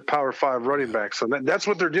scholarship Power 5 running back. So that's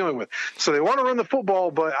what they're dealing with. So they want to run the football,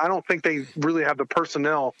 but I don't think they really have the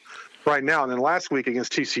personnel right now. And then last week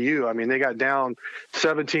against TCU, I mean, they got down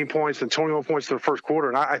 17 points and 21 points in the first quarter.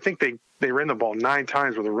 And I think they ran the ball 9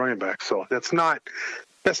 times with a running back. So that's not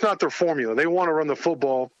their formula. They want to run the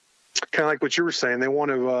football, kind of like what you were saying. They want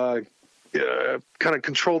to kind of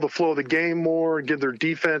control the flow of the game more, give their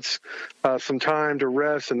defense some time to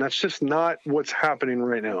rest. And that's just not what's happening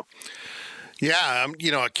right now. Yeah,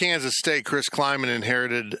 at Kansas State, Chris Kleiman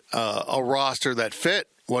inherited a roster that fit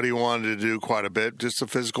what he wanted to do quite a bit. Just a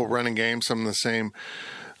physical running game, some of the same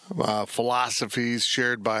philosophies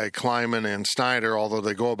shared by Kleiman and Snyder, although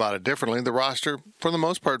they go about it differently. The roster, for the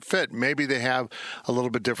most part, fit. Maybe they have a little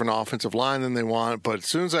bit different offensive line than they want, but as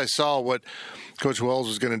soon as I saw what Coach Wells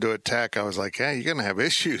was going to do at Tech, I was like, hey, you're going to have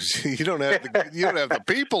issues. You don't have the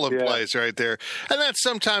people in place right there. And that's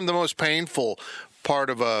sometimes the most painful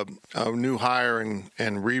part of a new hire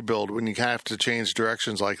and rebuild, when you have to change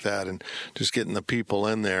directions like that and just getting the people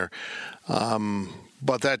in there.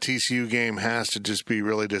 But that TCU game has to just be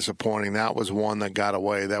really disappointing. That was one that got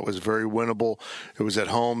away. That was very winnable. It was at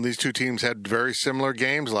home. These two teams had very similar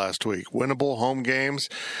games last week. Winnable home games.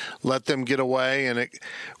 Let them get away. And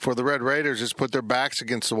for the Red Raiders, just put their backs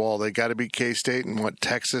against the wall. They got to beat K-State and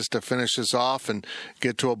Texas to finish this off and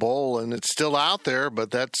get to a bowl. And it's still out there, but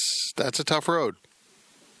that's a tough road.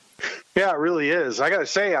 Yeah, it really is. I got to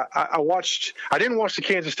say, I didn't watch the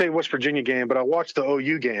Kansas State-West Virginia game, but I watched the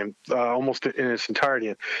OU game almost in its entirety.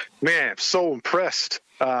 And man, I'm so impressed,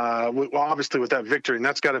 obviously, with that victory. And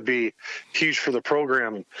that's got to be huge for the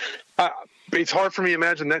program. It's hard for me to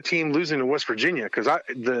imagine that team losing to West Virginia, because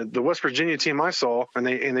the West Virginia team I saw, and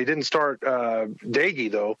they didn't start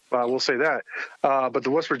Daggy, though, we'll say that. But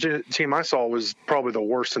the West Virginia team I saw was probably the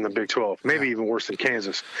worst in the Big 12, maybe even worse than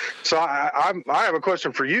Kansas. So I have a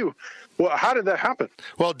question for you. Well, how did that happen?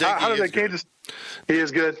 Well, Daggy how did that Kansas? He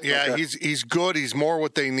is good. Yeah, okay. He's good. He's more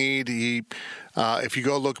what they need. If you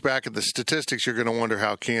go look back at the statistics, you're going to wonder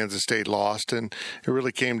how Kansas State lost, and it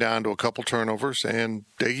really came down to a couple turnovers and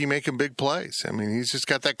Daggy making big plays. I mean, he's just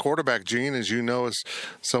got that quarterback gene, as you know, as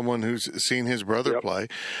someone who's seen his brother play.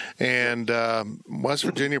 And West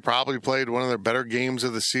Virginia probably played one of their better games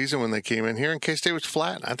of the season when they came in here, and K-State was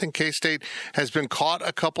flat. I think K-State has been caught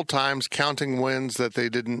a couple times counting wins that they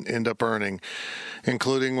didn't end up earning,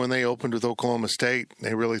 including when they opened with Oklahoma State.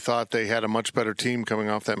 They really thought they had a much better team coming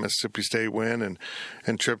off that Mississippi State win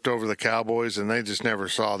and tripped over the Cowboys, and they just never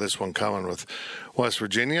saw this one coming with West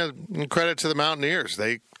Virginia. And credit to the Mountaineers.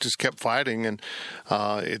 They just kept fighting, and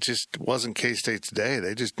it just wasn't K-State's day.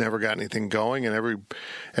 They just never got anything going, and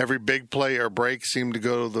every big play or break seemed to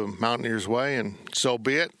go the Mountaineers' way, and so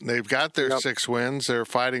be it. They've got their 6 wins. They're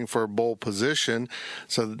fighting for a bowl position.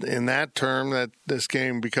 So in that term, that this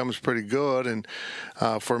game becomes pretty good. And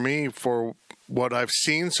for me, for what I've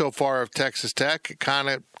seen so far of Texas Tech, it kind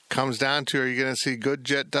of comes down to, are you going to see good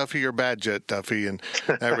Jet Duffy or bad Jet Duffy? And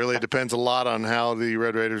that really depends a lot on how the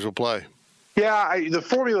Red Raiders will play. Yeah, the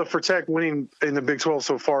formula for Tech winning in the Big 12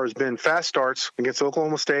 so far has been fast starts against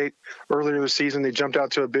Oklahoma State. Earlier in the season, they jumped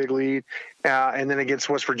out to a big lead, and then against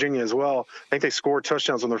West Virginia as well. I think they scored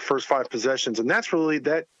touchdowns on their first 5 possessions, and that's really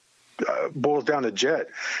that boils down to Jet,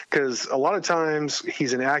 because a lot of times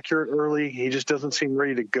he's inaccurate early. He just doesn't seem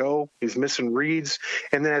ready to go. He's missing reads,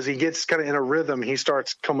 and then as he gets kind of in a rhythm, he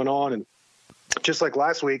starts coming on, and just like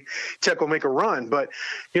last week, Tech will make a run. But,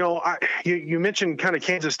 you mentioned kind of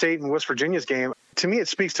Kansas State and West Virginia's game. to me, it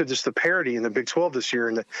speaks to just the parity in the Big 12 this year,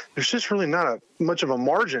 and that there's just really not much of a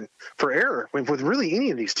margin for error with really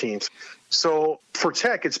any of these teams. So for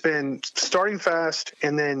Tech, it's been starting fast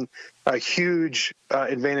and then a huge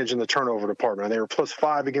advantage in the turnover department. They were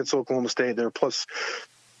 +5 against Oklahoma State. They were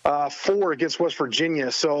 +4 against West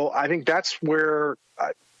Virginia. So I think that's where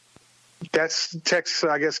that's Tech's,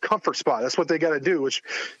 I guess, comfort spot. That's what they got to do, which,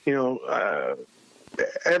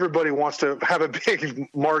 everybody wants to have a big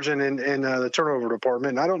margin in the turnover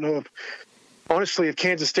department. And I don't know if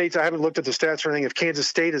Kansas State's, I haven't looked at the stats or anything, if Kansas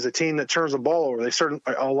State is a team that turns the ball over. They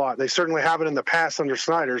certainly haven't in the past under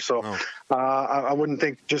Snyder. So I wouldn't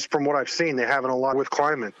think, just from what I've seen, they haven't a lot with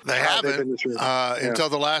Klieman. They haven't until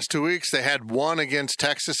the last 2 weeks. They had one against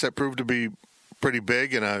Texas that proved to be pretty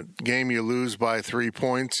big in a game you lose by 3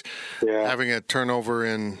 points. Yeah. Having a turnover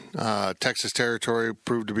in Texas territory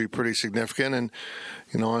proved to be pretty significant. And,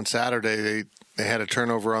 on Saturday they had a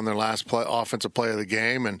turnover on their last offensive play of the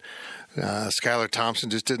game, and Skylar Thompson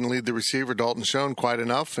just didn't lead the receiver, Dalton Schoen, quite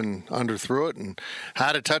enough and underthrew it and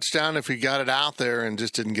had a touchdown if he got it out there and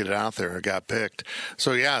just didn't get it out there. It got picked.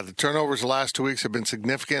 So, the turnovers the last 2 weeks have been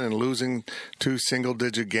significant and losing 2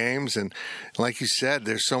 single-digit games. And like you said,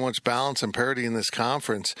 there's so much balance and parity in this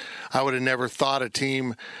conference. I would have never thought a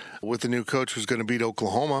team with the new coach was going to beat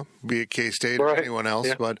Oklahoma, be it K-State or anyone else.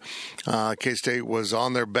 Yeah. But K-State was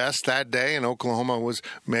on their best that day, and Oklahoma was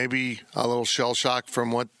maybe a little shell-shocked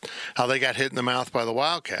from how they got hit in the mouth by the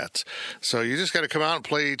Wildcats. So you just got to come out and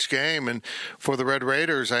play each game. And for the Red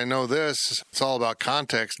Raiders, I know this, it's all about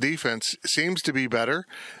context. Defense seems to be better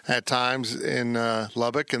at times in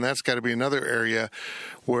Lubbock, and that's got to be another area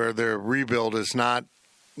where their rebuild is not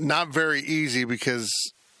very easy, because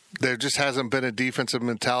there just hasn't been a defensive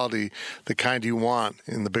mentality, the kind you want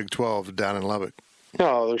in the Big 12 down in Lubbock.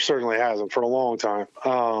 No, there certainly hasn't for a long time.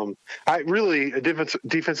 A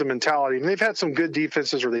defensive mentality. And they've had some good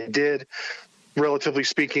defenses, or they did, relatively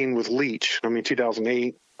speaking, with Leach.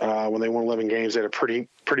 2008, when they won 11 games, they had a pretty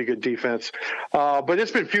good defense. But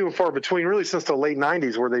it's been few and far between, really, since the late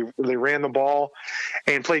 90s, where they ran the ball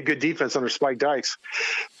and played good defense under Spike Dykes.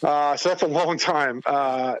 So that's a long time.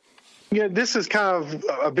 This is kind of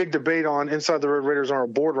a big debate inside the Red Raiders on our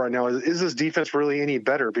board right now. Is this defense really any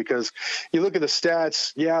better? Because you look at the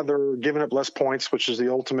stats, they're giving up less points, which is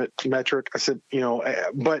the ultimate metric. I said,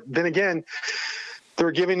 but then again,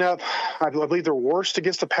 they're giving up, I believe they're worst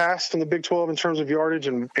against the pass in the Big 12 in terms of yardage,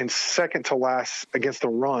 and second to last against the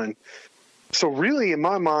run. So really, in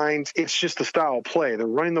my mind, it's just the style of play. They're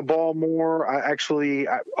running the ball more.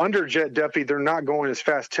 Under Jet Duffy, they're not going as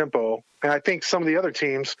fast tempo. And I think some of the other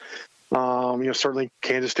teams, certainly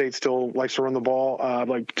Kansas State still likes to run the ball.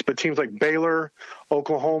 But teams like Baylor,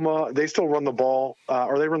 Oklahoma, they still run the ball,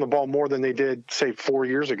 or they run the ball more than they did, say, 4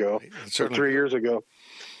 years ago or 3 years ago.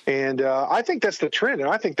 And I think that's the trend, and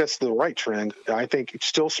I think that's the right trend. I think it's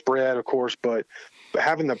still spread, of course, but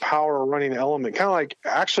having the power running element, kind of like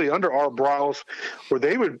actually under our brows, where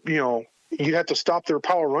they would, you have to stop their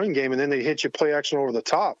power running game, and then they hit you play action over the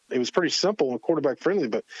top. It was pretty simple and quarterback friendly,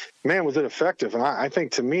 but man, was it effective. And I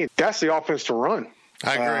think, to me, that's the offense to run.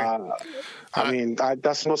 I agree.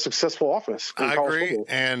 That's the most successful offense. I agree, football.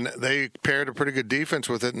 And they paired a pretty good defense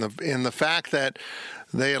with it, in the fact that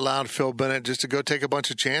they allowed Phil Bennett just to go take a bunch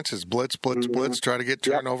of chances, blitz, try to get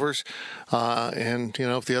turnovers. And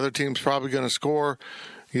if the other team's probably going to score,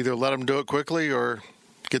 either let them do it quickly or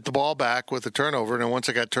get the ball back with a turnover. And then once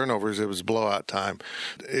they got turnovers, it was blowout time.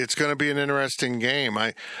 It's going to be an interesting game.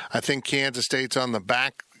 I think Kansas State's on the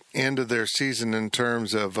back end of their season in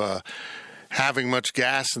terms of having much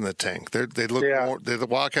gas in the tank. The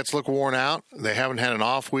Wildcats look worn out. They haven't had an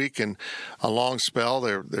off week in a long spell.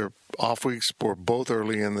 Their off weeks were both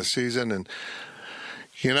early in the season. And,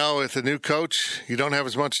 with the new coach, you don't have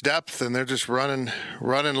as much depth, and they're just running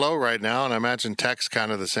low right now. And I imagine Tech's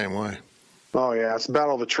kind of the same way. Oh, yeah. It's a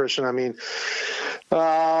battle of attrition.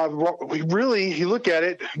 Really, you look at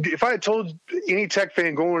it, if I had told any Tech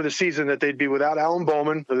fan going into the season that they'd be without Alan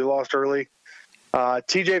Bowman, who they lost early,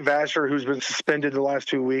 TJ Vasher, who's been suspended the last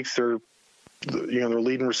 2 weeks, their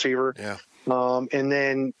leading receiver. Yeah. And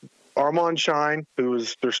then Armand Shine, who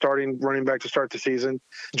was their starting running back to start the season.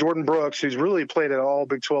 Jordan Brooks, who's really played at all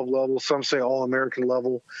Big 12 level, some say all-American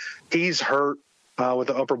level. He's hurt with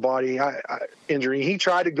the upper body injury. He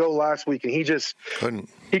tried to go last week, and he just couldn't.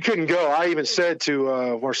 He couldn't go. I even said to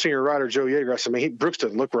our senior writer, Joe Yeager, I said, Brooks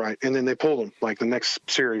doesn't look right. And then they pulled him, the next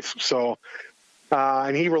series. So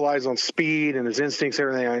and he relies on speed and his instincts and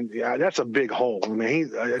everything. That's a big hole. I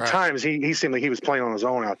mean, at times he seemed like he was playing on his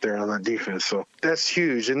own out there on that defense. So that's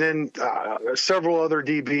huge. And then several other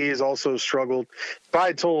DBs also struggled. If I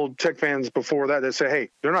had told Tech fans before that, they'd say, hey,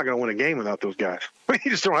 they're not going to win a game without those guys.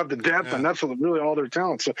 You just don't have the depth, and that's really all their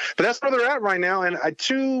talent. So, but that's where they're at right now. And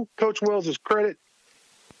to Coach Wells' credit,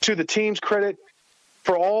 to the team's credit,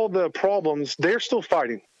 for all the problems, they're still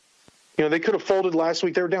fighting. You know, they could have folded last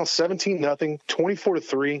week. They were down 17-0,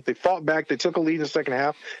 24-3. They fought back. They took a lead in the second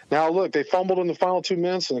half. Now, look, they fumbled in the final 2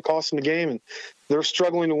 minutes, and it cost them the game, and they're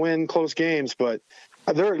struggling to win close games, but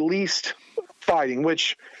they're at least fighting,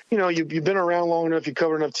 which, you know, you've been around long enough, you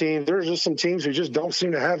cover enough teams. There's just some teams who just don't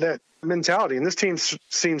seem to have that mentality, and this team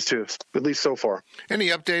seems to, at least so far. Any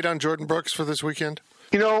update on Jordan Brooks for this weekend?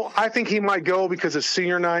 You know, I think he might go because it's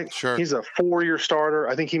senior night. Sure. He's a 4-year starter.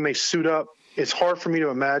 I think he may suit up. It's hard for me to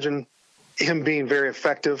imagine him being very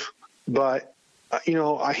effective, but you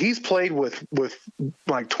know, he's played with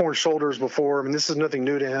like torn shoulders before. I mean, this is nothing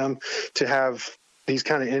new to him to have these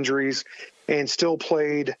kind of injuries, and still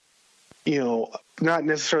played, you know, not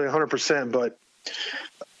necessarily 100%, but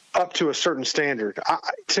up to a certain standard.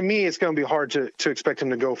 To me, it's going to be hard to expect him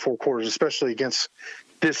to go 4 quarters, especially against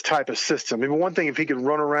this type of system. I mean, one thing if he could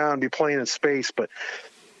run around, be playing in space, but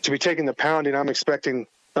to be taking the pounding I'm expecting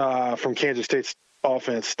from Kansas State's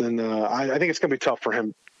offense, then I think it's going to be tough for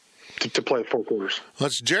him to play 4 quarters.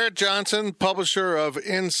 That's Jarrett Johnson, publisher of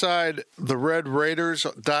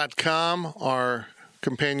InsideTheRedRaiders.com, our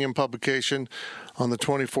companion publication on the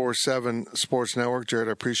 24/7 Sports Network. Jarrett,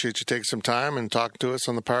 I appreciate you taking some time and talking to us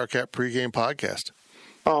on the PowerCat pregame podcast.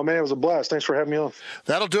 Oh, man, it was a blast. Thanks for having me on.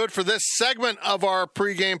 That'll do it for this segment of our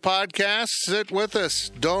pregame podcast. Sit with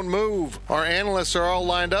us. Don't move. Our analysts are all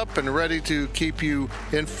lined up and ready to keep you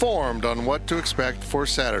informed on what to expect for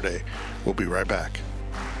Saturday. We'll be right back.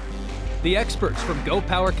 The experts from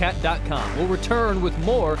GoPowerCat.com will return with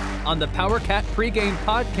more on the PowerCat pregame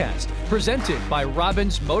podcast, presented by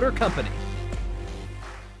Robbins Motor Company.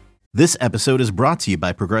 This episode is brought to you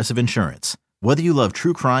by Progressive Insurance. Whether you love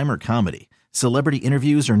true crime or comedy, celebrity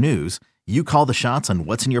interviews or news, you call the shots on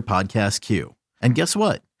what's in your podcast queue. And guess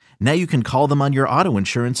what? Now you can call them on your auto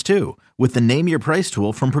insurance too with the Name Your Price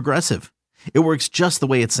tool from Progressive. It works just the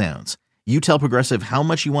way it sounds. You tell Progressive how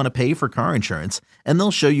much you want to pay for car insurance, and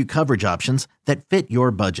they'll show you coverage options that fit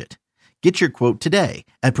your budget. Get your quote today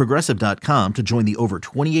at Progressive.com to join the over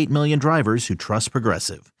 28 million drivers who trust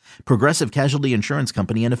Progressive. Progressive Casualty Insurance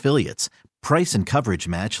Company and Affiliates. Price and coverage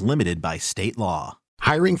match limited by state law.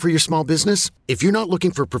 Hiring for your small business? If you're not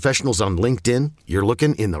looking for professionals on LinkedIn, you're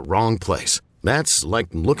looking in the wrong place. That's like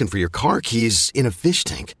looking for your car keys in a fish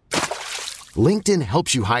tank. LinkedIn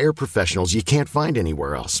helps you hire professionals you can't find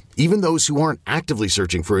anywhere else, even those who aren't actively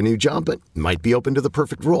searching for a new job but might be open to the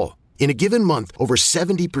perfect role. In a given month, over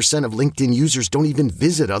 70% of LinkedIn users don't even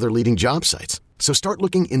visit other leading job sites. So start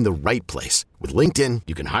looking in the right place. With LinkedIn,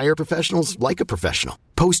 you can hire professionals like a professional.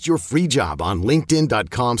 Post your free job on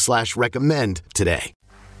linkedin.com/recommend today.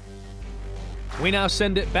 We now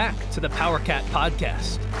send it back to the PowerCat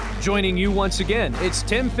podcast. Joining you once again, it's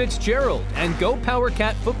Tim Fitzgerald and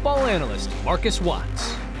GoPowerCat football analyst Marcus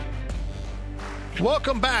Watts.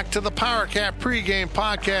 Welcome back to the PowerCat pregame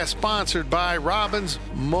podcast, sponsored by Robbins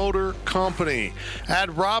Motor Company.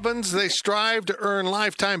 At Robbins, they strive to earn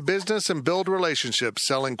lifetime business and build relationships,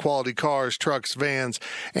 selling quality cars, trucks, vans,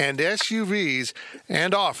 and SUVs,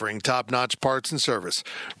 and offering top-notch parts and service.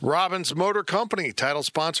 Robbins Motor Company, title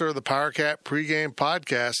sponsor of the PowerCat pregame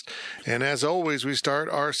podcast. And as always, we start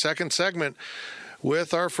our second segment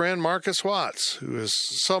with our friend Marcus Watts, who is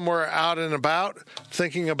somewhere out and about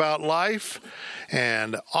thinking about life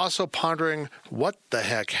and also pondering what the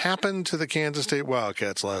heck happened to the Kansas State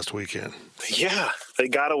Wildcats last weekend. Yeah, they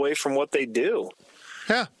got away from what they do.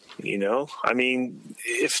 Yeah. You know, I mean,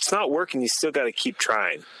 if it's not working, you still got to keep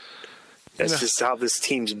trying. That's just how this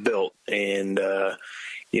team's built. And,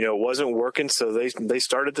 you know, it wasn't working, so they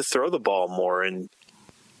started to throw the ball more, and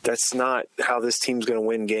that's not how this team's going to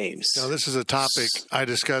win games. Now, this is a topic I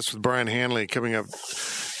discussed with Brian Hanley coming up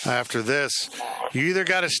after this. You either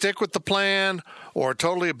got to stick with the plan or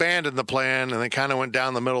totally abandon the plan, and they kind of went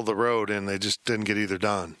down the middle of the road, and they just didn't get either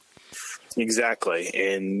done. Exactly.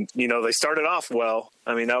 And, you know, they started off well.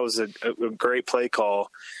 I mean, that was a great play call,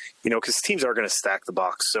 you know, because teams are going to stack the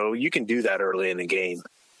box. So you can do that early in the game.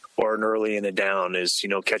 Or an early in a down is, you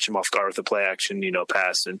know, catch them off guard with the play action, you know,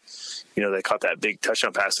 pass. And, you know, they caught that big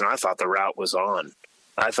touchdown pass, and I thought the route was on.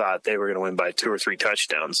 I thought they were going to win by 2 or 3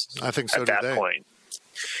 touchdowns. I think so at that point.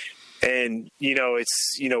 And, you know,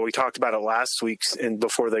 it's, you know, we talked about it last week's and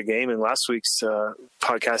before the game in last week's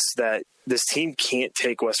podcast that this team can't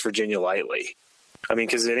take West Virginia lightly. I mean,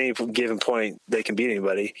 because at any given point, they can beat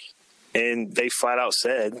anybody. And they flat out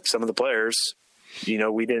said, some of the players,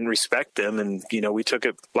 we didn't respect them and, we took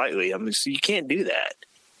it lightly. I mean, so you can't do that.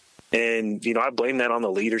 And, I blame that on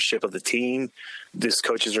the leadership of the team. These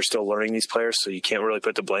coaches are still learning these players, so you can't really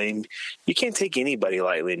put the blame. You can't take anybody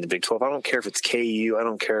lightly in the Big 12. I don't care if it's KU. I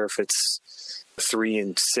don't care if it's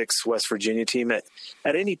 3-6 West Virginia team. At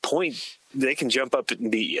any point, they can jump up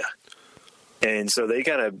and beat you. And so they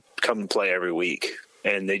got to come and play every week.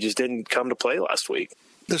 And they just didn't come to play last week.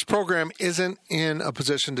 This program isn't in a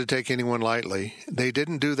position to take anyone lightly. They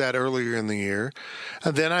didn't do that earlier in the year.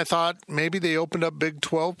 And then I thought maybe they opened up Big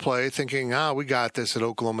 12 play thinking, we got this at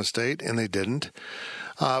Oklahoma State, and they didn't.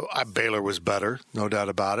 Baylor was better, no doubt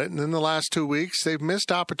about it. And in the last 2 weeks, they've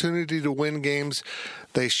missed opportunity to win games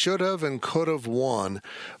they should have and could have won.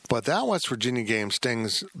 But that West Virginia game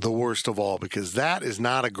stings the worst of all because that is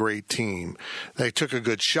not a great team. They took a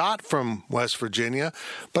good shot from West Virginia,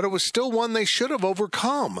 but it was still one they should have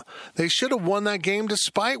overcome. They should have won that game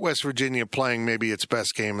despite West Virginia playing maybe its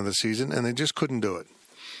best game of the season, and they just couldn't do it.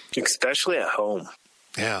 Especially at home.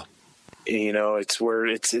 Yeah. It's where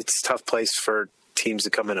it's a tough place for teams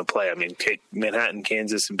to come in and play. I mean, Manhattan,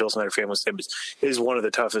 Kansas, and Bill Snyder Family Stadium is one of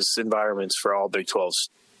the toughest environments for all Big 12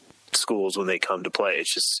 schools when they come to play.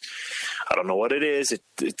 It's just, I don't know what it is.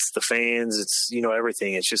 It's the fans. It's,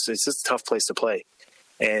 everything. It's just a tough place to play.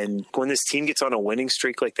 And when this team gets on a winning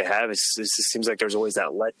streak like they have, it seems like there's always that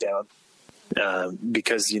letdown.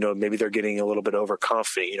 Because, maybe they're getting a little bit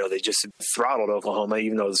overconfident. They just throttled Oklahoma,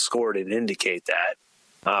 even though the score didn't indicate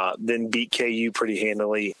that. Then beat KU pretty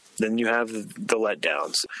handily. Then you have the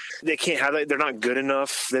letdowns. They can't have that. They're not good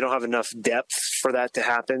enough. They don't have enough depth for that to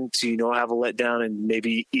happen to, have a letdown and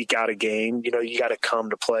maybe eke out a game. You got to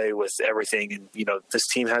come to play with everything. And, this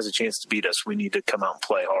team has a chance to beat us. We need to come out and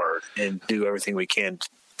play hard and do everything we can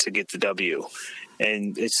to get the W.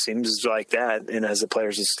 And it seems like that. And as the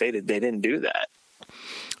players have stated, they didn't do that.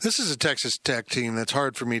 This is a Texas Tech team that's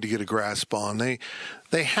hard for me to get a grasp on.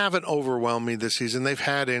 They haven't overwhelmed me this season. They've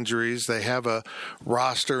had injuries. They have a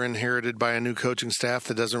roster inherited by a new coaching staff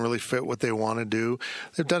that doesn't really fit what they want to do.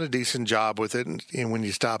 They've done a decent job with it, and when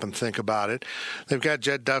you stop and think about it. They've got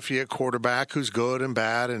Jed Duffy at quarterback who's good and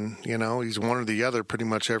bad, and, he's one or the other pretty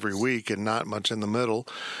much every week and not much in the middle.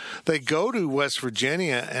 They go to West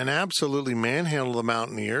Virginia and absolutely manhandle the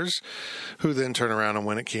Mountaineers, who then turn around and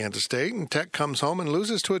win at Kansas State, and Tech comes home and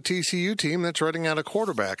loses to a TCU team that's running out of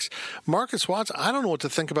quarterbacks. Marcus Watts, I don't know what to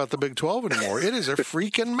think about the Big 12 anymore. It is a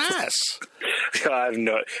freaking mess.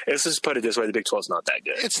 Let's just put it this way. The Big 12 is not that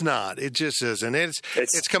good. It's not. It just isn't.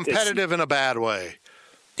 It's competitive in a bad way.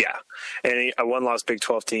 Yeah. And a one-loss Big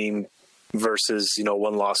 12 team versus,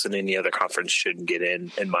 one loss in any other conference shouldn't get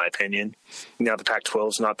in my opinion. Now, the Pac-12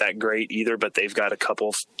 is not that great either, but they've got a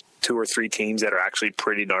couple 2 or 3 teams that are actually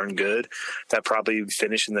pretty darn good that probably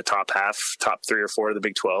finish in the top 3 or 4 of the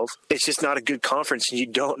Big 12. It's just not a good conference, and you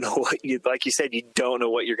don't know like you said, you don't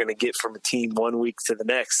know what you're going to get from a team 1 week to the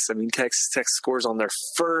next. I mean, Texas Tech scores on their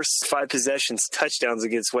first 5 possessions touchdowns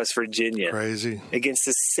against West Virginia. Crazy. Against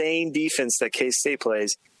the same defense that K-State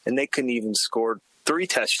plays, and they couldn't even score 3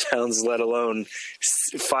 touchdowns, let alone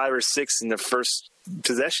 5 or 6 in the first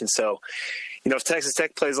possession. So, if Texas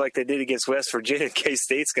Tech plays like they did against West Virginia,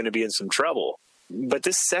 K-State's going to be in some trouble. But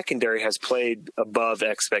this secondary has played above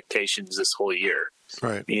expectations this whole year.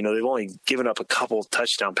 Right. They've only given up a couple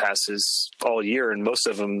touchdown passes all year, and most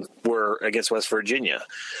of them were against West Virginia.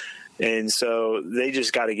 And so they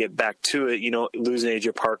just got to get back to it. Losing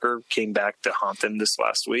AJ Parker came back to haunt them this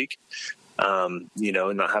last week. And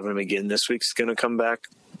not having him again this week is going to come back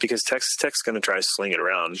because Texas Tech's going to try to sling it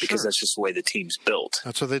around because that's just the way the team's built.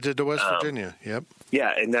 That's what they did to West Virginia. Yep.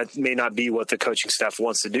 Yeah, and that may not be what the coaching staff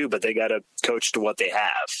wants to do, but they got to coach to what they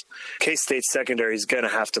have. K-State's secondary is going to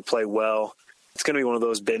have to play well. It's going to be one of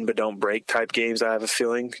those bend but don't break type games, I have a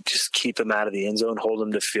feeling. Just keep them out of the end zone, hold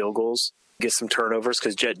them to field goals, get some turnovers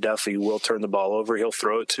because Jed Duffy will turn the ball over. He'll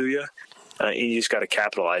throw it to you. And you just got to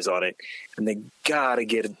capitalize on it. And they got to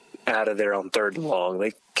get out of there on 3rd and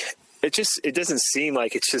long. It doesn't seem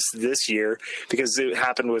like it's just this year because it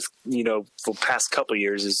happened with, the past couple of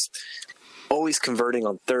years is always converting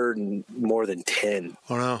on 3rd and more than 10.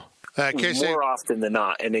 Oh, no. More often than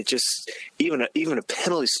not. And it just, even a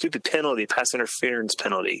penalty, stupid penalty, pass interference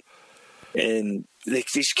penalty. And they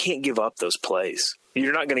just can't give up those plays.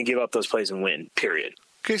 You're not going to give up those plays and win, period.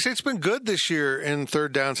 K-State's been good this year in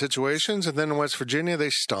third down situations, and then in West Virginia,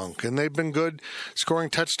 they stunk. And they've been good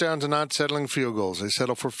scoring touchdowns and not settling field goals. They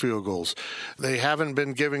settle for field goals. They haven't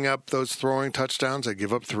been giving up those throwing touchdowns. They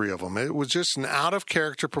give up 3 of them. It was just an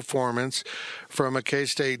out-of-character performance from a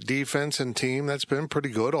K-State defense and team that's been pretty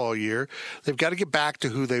good all year. They've got to get back to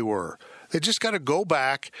who they were. They just got to go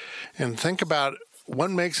back and think about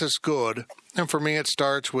what makes us good. And for me, it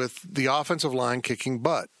starts with the offensive line kicking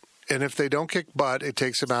butt. And if they don't kick butt, it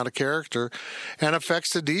takes them out of character and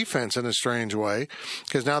affects the defense in a strange way,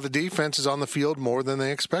 because now the defense is on the field more than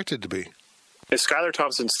they expected to be. If Skylar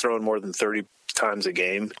Thompson's throwing more than 30 times a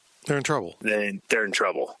game, they're in trouble. Then they're in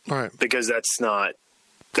trouble. All right. Because they're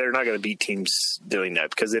not going to beat teams doing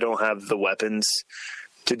that because they don't have the weapons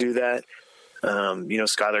to do that.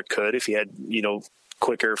 Skylar could if he had,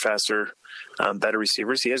 quicker, faster, better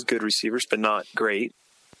receivers. He has good receivers, but not great.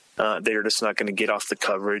 They're just not going to get off the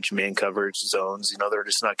coverage, man coverage zones. They're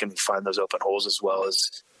just not going to find those open holes as well as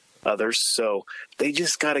others. So they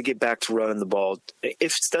just got to get back to running the ball.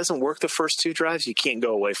 If it doesn't work the first 2 drives, you can't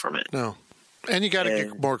go away from it. No. And you got to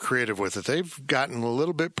get more creative with it. They've gotten a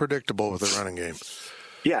little bit predictable with the running game.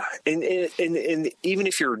 Yeah. And even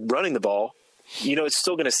if you're running the ball, it's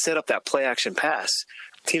still going to set up that play action pass.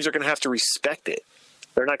 Teams are going to have to respect it.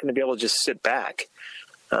 They're not going to be able to just sit back.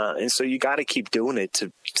 And so you got to keep doing it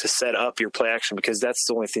to set up your play action, because that's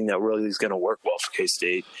the only thing that really is going to work well for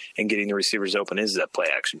K-State and getting the receivers open is that play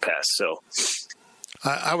action pass. So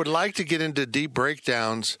I would like to get into deep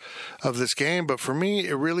breakdowns of this game, but for me,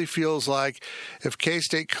 it really feels like if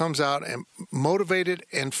K-State comes out and motivated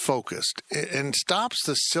and focused and stops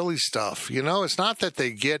the silly stuff, it's not that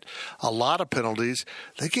they get a lot of penalties.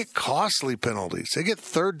 They get costly penalties. They get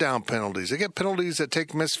third down penalties. They get penalties that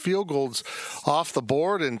take missed field goals off the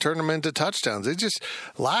board and turn them into touchdowns.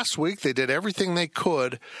 Last week, they did everything they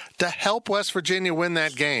could to help West Virginia win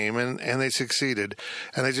that game, and they succeeded.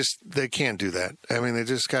 And they can't do that. I mean, they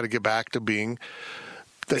just got to get back to being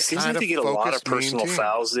the it seems kind like they get a lot of personal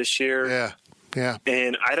fouls this year. Yeah.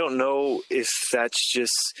 And I don't know if that's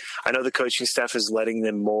just – I know the coaching staff is letting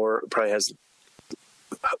them probably has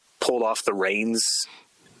pulled off the reins,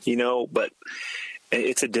 but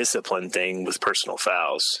it's a discipline thing with personal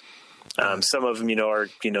fouls. Some of them, are,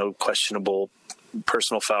 questionable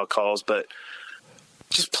personal foul calls, but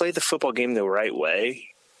just play the football game the right way.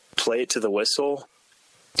 Play it to the whistle.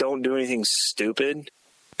 Don't do anything stupid,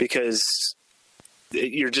 because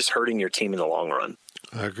you're just hurting your team in the long run.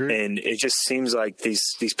 I agree. And it just seems like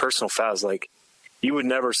these personal fouls, like you would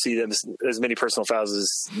never see them as many personal fouls as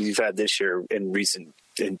you've had this year in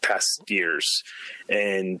past years.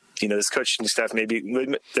 And, this coaching staff, maybe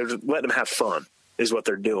they're letting them have fun is what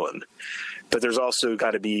they're doing. But there's also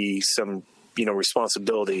got to be some,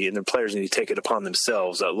 responsibility, and the players need to take it upon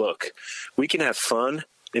themselves that, look, we can have fun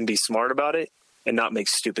and be smart about it and not make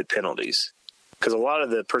stupid penalties. Because a lot of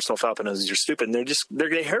the personal foul penalties are stupid, and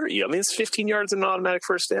they hurt you. I mean, it's 15 yards and an automatic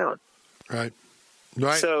first down. Right.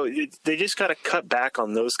 So they just got to cut back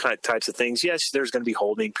on those types of things. Yes, there's going to be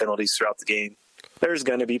holding penalties throughout the game. There's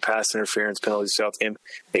going to be pass interference penalties throughout the game.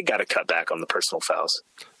 They got to cut back on the personal fouls.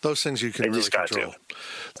 Those things you can really control.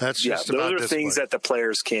 That's just about those are things that the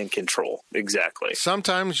players can control. Exactly.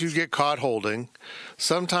 Sometimes you get caught holding.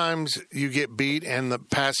 Sometimes you get beat, and the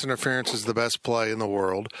pass interference is the best play in the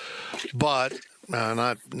world. But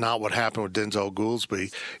not what happened with Denzel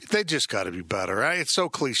Goolsby. They just got to be better. Right? It's so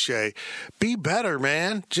cliche. Be better,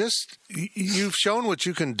 man. You've shown what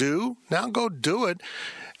you can do. Now go do it.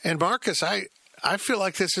 And Marcus, I feel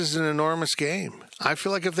like this is an enormous game. I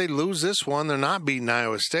feel like if they lose this one, they're not beating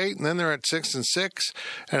Iowa State, and then they're at 6-6.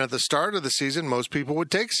 And at the start of the season, most people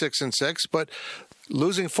would take 6-6, but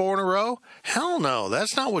losing 4 in a row, hell no,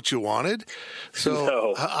 that's not what you wanted. So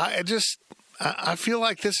no. I feel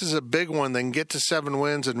like this is a big one. They can get to 7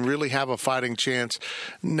 wins and really have a fighting chance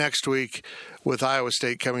next week with Iowa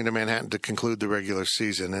State coming to Manhattan to conclude the regular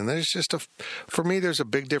season. And for me, there's a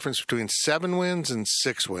big difference between 7 wins and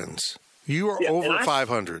 6 wins. You are over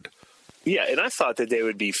 500. Yeah, and I thought that they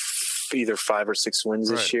would be either 5 or 6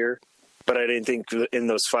 wins this year. But I didn't think in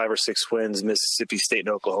those 5 or 6 wins, Mississippi State and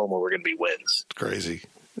Oklahoma were going to be wins.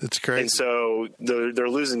 It's crazy. And so they're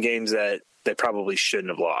losing games that they probably shouldn't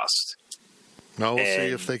have lost. No, we'll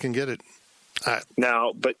see if they can get it.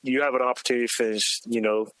 Now, but you have an opportunity to finish,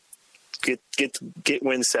 get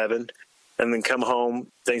win 7, and then come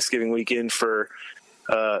home Thanksgiving weekend for,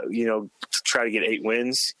 try to get 8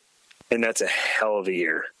 wins. And that's a hell of a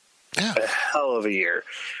year. Yeah. A hell of a year.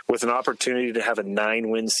 With an opportunity to have a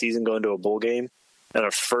 9-win season going to a bowl game, and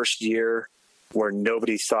a first year where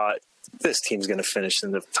nobody thought this team's going to finish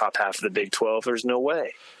in the top half of the Big 12. There's no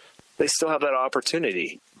way. they still have that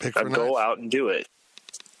opportunity to go out and do it.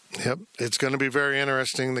 Yep, it's going to be very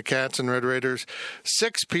interesting. The Cats and Red Raiders,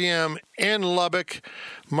 6 p.m. in Lubbock.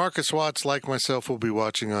 Marcus Watts, like myself, will be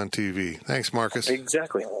watching on TV. Thanks, Marcus.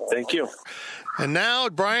 Exactly. Thank you. And now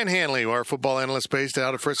Brian Hanley, our football analyst based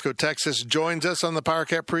out of Frisco, Texas, joins us on the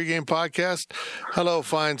PowerCat pregame podcast. Hello,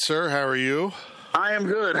 fine sir. How are you? I am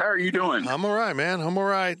good. How are you doing? I'm all right, man. I'm all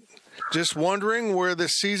right. Just wondering where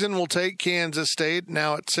this season will take Kansas State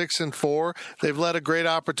now at 6-4. They've let a great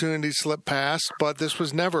opportunity slip past, but this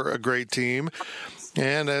was never a great team.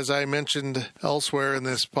 And as I mentioned elsewhere in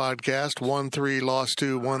this podcast, 1-3, lost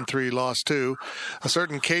 2, 1-3, lost 2. A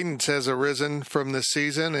certain cadence has arisen from this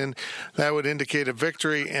season, and that would indicate a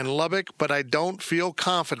victory in Lubbock, but I don't feel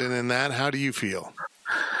confident in that. How do you feel?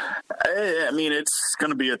 I mean, it's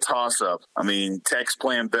going to be a toss-up. I mean, Tech's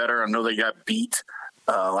playing better. I know they got beat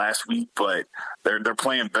last week, but they're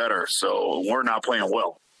playing better, so we're not playing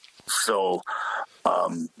well. So,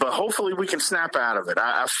 but hopefully we can snap out of it.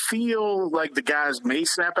 I feel like the guys may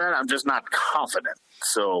snap out. I'm just not confident.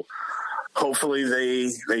 So hopefully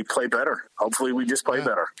they play better. Hopefully we just play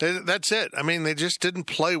better. That's it. I mean, they just didn't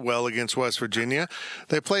play well against West Virginia.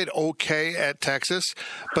 They played okay at Texas,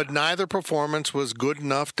 but neither performance was good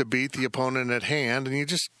enough to beat the opponent at hand. And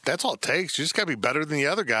that's all it takes. You just got to be better than the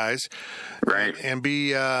other guys. Right. And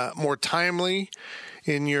be more timely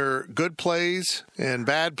in your good plays and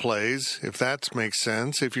bad plays, if that makes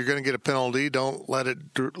sense. If you're going to get a penalty, don't let it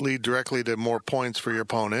lead directly to more points for your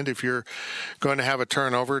opponent. If you're going to have a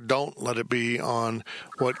turnover, don't let it be on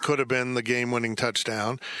what could have been the game-winning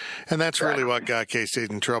touchdown. And that's really what got K-State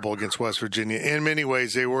in trouble against West Virginia. In many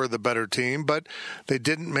ways, they were the better team, but they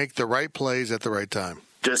didn't make the right plays at the right time.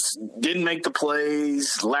 Just didn't make the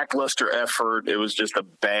plays, lackluster effort. It was just a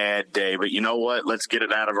bad day. But you know what? Let's get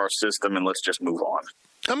it out of our system and let's just move on.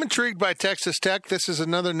 I'm intrigued by Texas Tech. This is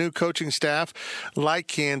another new coaching staff like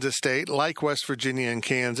Kansas State, like West Virginia and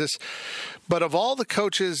Kansas. But of all the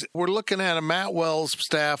coaches, we're looking at a Matt Wells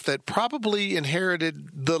staff that probably inherited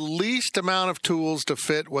the least amount of tools to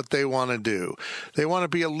fit what they want to do. They want to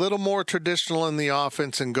be a little more traditional in the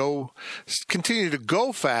offense and continue to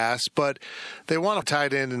go fast, but they want a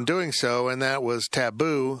tight end in doing so, and that was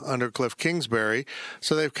taboo under Cliff Kingsbury.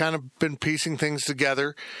 So they've kind of been piecing things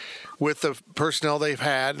together with the personnel they've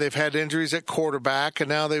had. They've had injuries at quarterback, and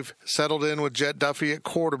now they've settled in with Jet Duffy at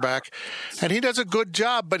quarterback. And he does a good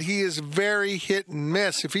job, but he is very hit and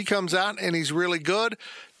miss. If he comes out and he's really good,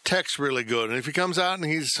 Tech's really good. And if he comes out and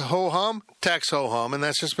he's ho-hum, Tech's ho-hum. And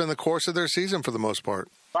that's just been the course of their season for the most part.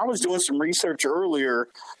 I was doing some research earlier,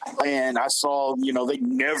 and I saw, they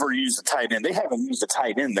never use a tight end. They haven't used a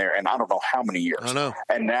tight end there in I don't know how many years. I know.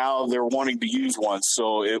 And now they're wanting to use one.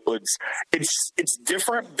 So it's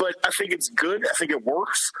different, but I think it's good. I think it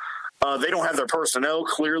works. They don't have their personnel,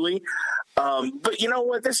 clearly. But you know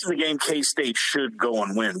what? This is a game K-State should go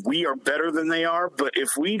and win. We are better than they are, but if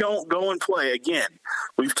we don't go and play, again,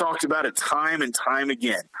 we've talked about it time and time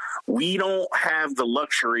again, we don't have the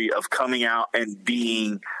luxury of coming out and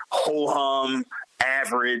being ho-hum,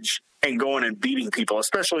 average, and going and beating people,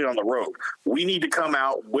 especially on the road. We need to come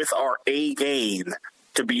out with our A game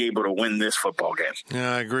to be able to win this football game.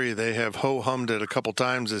 Yeah, I agree. They have ho-hummed it a couple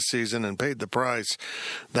times this season and paid the price.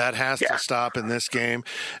 That has to stop in this game.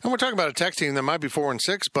 And we're talking about a Tech team that might be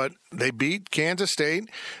 4-6, but they beat Kansas State,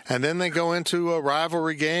 and then they go into a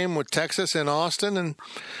rivalry game with Texas in Austin and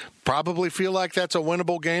probably feel like that's a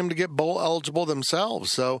winnable game to get bowl eligible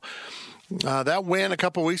themselves. So that win a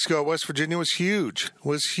couple weeks ago at West Virginia was huge.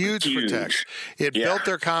 For Tech. It built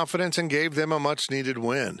their confidence and gave them a much-needed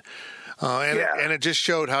win. And it just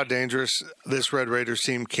showed how dangerous this Red Raiders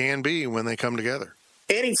team can be when they come together.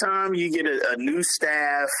 Anytime you get a new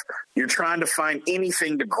staff, you're trying to find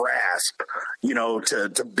anything to grasp,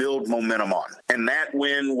 to build momentum on. And that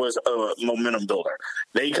win was a momentum builder.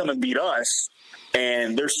 They come and beat us,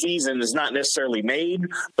 and their season is not necessarily made,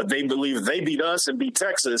 but they believe if they beat us and beat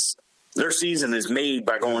Texas, their season is made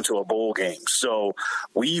by going to a bowl game. So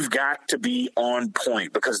we've got to be on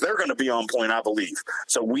point because they're going to be on point, I believe.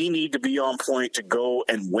 So we need to be on point to go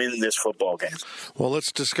and win this football game. Well,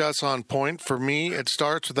 let's discuss on point. For me, it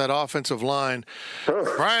starts with that offensive line.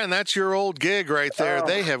 Brian, that's your old gig right there.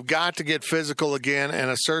 They have got to get physical again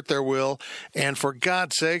and assert their will. And for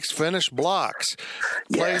God's sakes, finish blocks.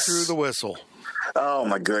 Play through the whistle. Oh,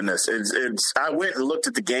 my goodness. I went and looked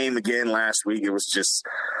at the game again last week. It was just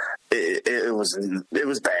 – it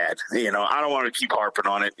was bad. I don't want to keep harping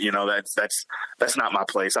on it. That's not my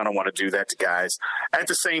place. I don't want to do that to guys. At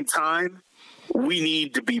the same time, we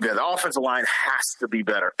need to be better. The offensive line has to be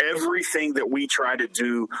better. Everything that we try to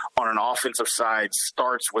do on an offensive side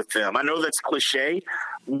starts with them. I know that's cliche,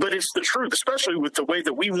 but it's the truth, especially with the way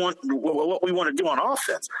that what we want to do on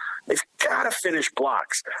offense. They've got to finish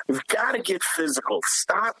blocks. We've got to get physical.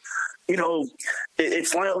 Stop.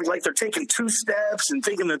 It's like they're taking 2 steps and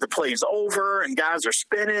thinking that the play's over and guys are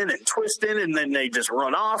spinning and twisting, and then they just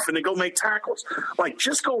run off and they go make tackles. Like,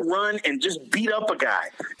 just go run and just beat up a guy.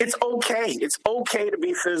 It's okay. It's okay to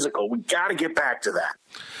be physical. We got to get back to that.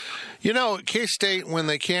 K-State, when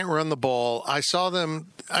they can't run the ball, I saw them,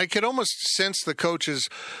 I could almost sense the coaches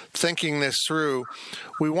thinking this through.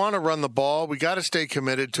 We want to run the ball. We got to stay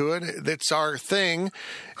committed to it. It's our thing,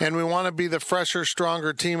 and we want to be the fresher,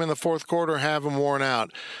 stronger team in the fourth quarter, have them worn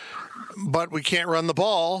out. But we can't run the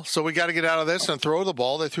ball, so we got to get out of this and throw the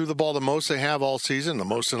ball. They threw the ball the most they have all season, the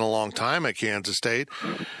most in a long time at Kansas State.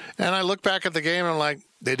 And I look back at the game and I'm like,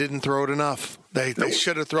 they didn't throw it enough. They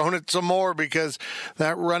should have thrown it some more, because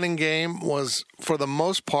that running game was, for the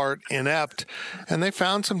most part, inept. And they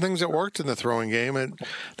found some things that worked in the throwing game, and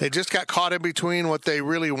they just got caught in between what they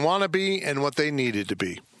really want to be and what they needed to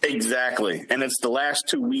be. Exactly. And it's the last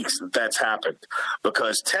 2 weeks that's happened,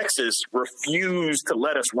 because Texas refused to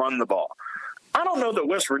let us run the ball. I don't know that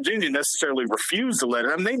West Virginia necessarily refused to let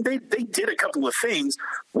it. I mean, they did a couple of things.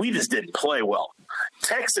 We just didn't play well.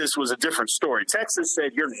 Texas was a different story. Texas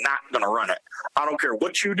said, you're not going to run it. I don't care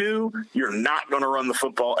what you do. You're not going to run the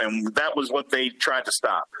football. And that was what they tried to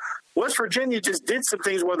stop. West Virginia just did some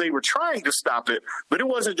things where they were trying to stop it, but it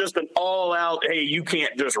wasn't just an all-out, hey, you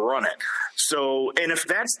can't just run it. So, and if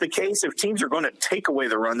that's the case, if teams are going to take away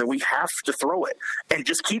the run, then we have to throw it and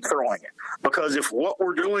just keep throwing it. Because if what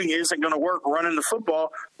we're doing isn't going to work running the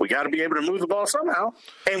football, we got to be able to move the ball somehow.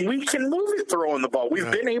 And we can move it throwing the ball. We've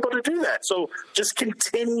been able to do that. So just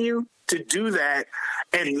continue to do that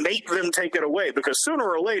and make them take it away, because sooner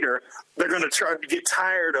or later they're going to try to get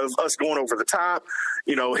tired of us going over the top,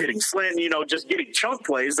 hitting slant, just getting chunk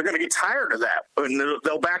plays. They're going to get tired of that, and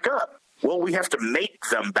they'll back up. Well, we have to make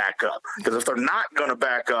them back up, because if they're not going to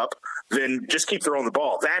back up, then just keep throwing the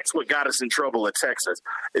ball. That's what got us in trouble at Texas,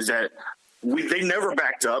 is that they never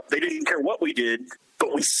backed up. They didn't care what we did,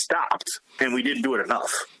 but we stopped, and we didn't do it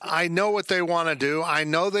enough. I know what they want to do. I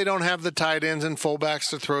know they don't have the tight ends and fullbacks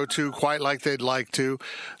to throw to quite like they'd like to,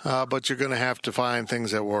 but you're going to have to find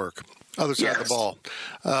things that work. Other side of the ball.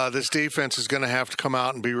 This defense is going to have to come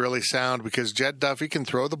out and be really sound, because Jett Duffy can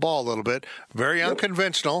throw the ball a little bit. Very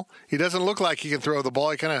unconventional. He doesn't look like he can throw the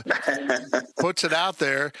ball. He kind of puts it out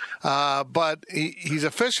there. But he's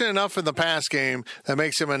efficient enough in the pass game that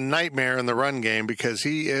makes him a nightmare in the run game, because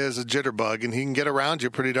he is a jitterbug and he can get around you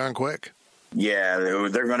pretty darn quick. Yeah,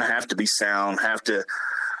 they're going to have to be sound, have to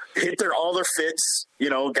hit all their fits,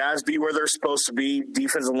 guys be where they're supposed to be.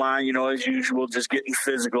 Defensive line, as usual, just getting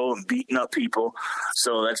physical and beating up people.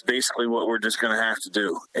 So that's basically what we're just going to have to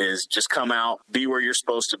do, is just come out, be where you're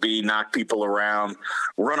supposed to be, knock people around,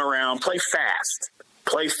 run around, play fast.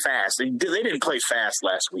 Play fast. They didn't play fast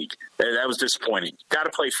last week. That was disappointing. Got to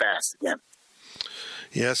play fast again.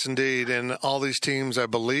 Yes, indeed. And all these teams, I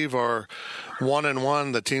believe, are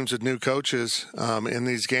 1-1, the teams with new coaches in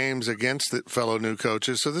these games against the fellow new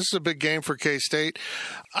coaches. So this is a big game for K-State.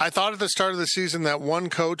 I thought at the start of the season that one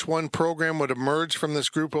coach, one program would emerge from this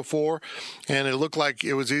group of 4, and it looked like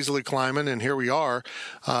it was easily climbing, and here we are.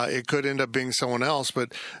 It could end up being someone else,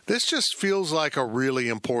 but this just feels like a really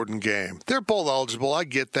important game. They're bowl eligible. I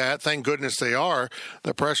get that. Thank goodness they are.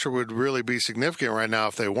 The pressure would really be significant right now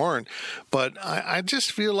if they weren't. But I just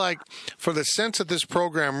feel like, for the sense that this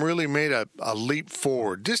program really made a leap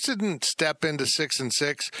forward, just didn't step into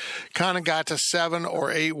 6-6, kind of got to 7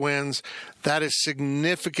 or 8 wins. That is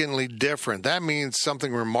significantly different. That means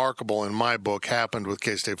something remarkable, in my book, happened with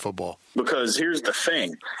K-State football. Because here's the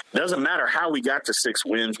thing. It doesn't matter how we got to 6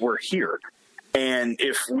 wins. We're here. And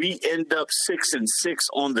if we end up 6-6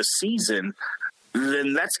 on the season,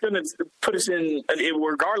 then that's going to put us in,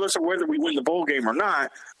 regardless of whether we win the bowl game or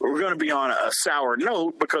not, we're going to be on a sour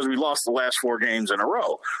note because we lost the last 4 games in a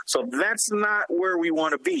row. So that's not where we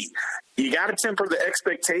want to be. You got to temper the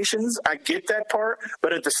expectations. I get that part.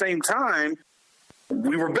 But at the same time,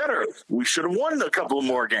 we were better. We should have won a couple of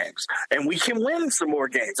more games, and we can win some more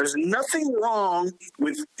games. There's nothing wrong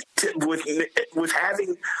with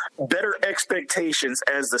having better expectations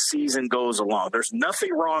as the season goes along. There's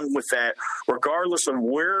nothing wrong with that, regardless of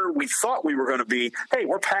where we thought we were going to be. Hey,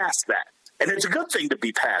 we're past that, and it's a good thing to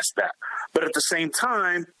be past that. But at the same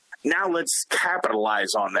time, Now let's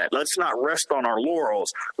capitalize on that. Let's not rest on our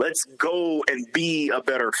laurels. Let's go and be a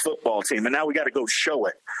better football team. And now we got to go show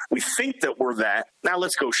it. We think that we're that. Now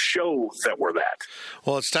let's go show that we're that.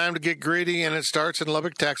 Well, it's time to get greedy, and it starts in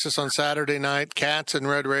Lubbock, Texas on Saturday night. Cats and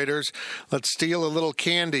Red Raiders. Let's steal a little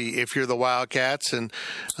candy if you're the Wildcats and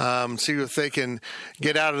see if they can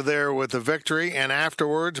get out of there with a victory. And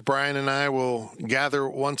afterwards, Brian and I will gather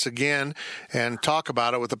once again and talk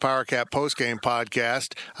about it with the PowerCat postgame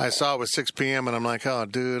podcast. I saw it was 6 p.m. and I'm like, oh,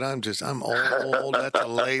 dude, I'm old. That's a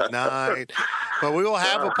late night. But we will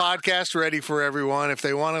have a podcast ready for everyone. If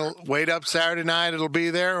they want to wait up Saturday night, it'll be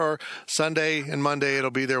there, or Sunday and Monday,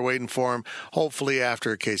 it'll be there waiting for them, hopefully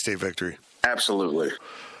after a K-State victory. Absolutely.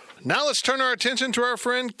 Now let's turn our attention to our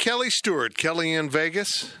friend Kelly Stewart. Kelly in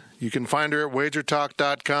Vegas. You can find her at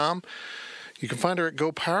wagertalk.com. You can find her at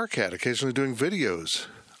Go PowerCat, occasionally doing videos.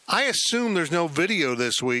 I assume there's no video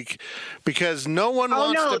this week because no one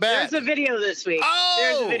wants to bet. There's a video this week.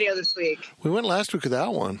 There's a video this week. We went last week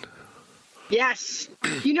without one. Yes.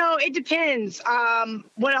 It depends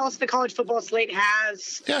what else the college football slate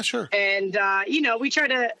has. Yeah, sure. And, we try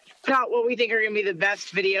to put out what we think are going to be the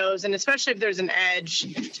best videos, and especially if there's an edge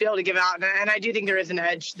to be able to give out. And I do think there is an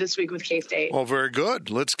edge this week with K-State. Well, very good.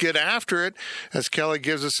 Let's get after it as Kelly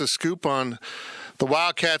gives us a scoop on the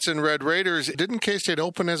Wildcats and Red Raiders. Didn't K-State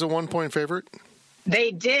open as a 1-point favorite?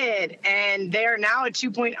 They did, and they are now a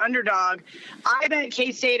 2-point underdog. I bet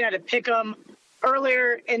K-State had to pick them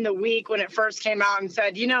earlier in the week when it first came out and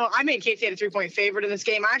said, I made K-State a 3-point favorite in this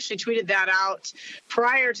game. I actually tweeted that out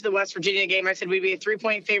prior to the West Virginia game. I said we'd be a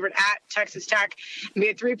 3-point favorite at Texas Tech and be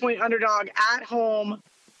a 3-point underdog at home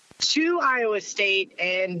to Iowa State.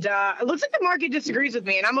 And it looks like the market disagrees with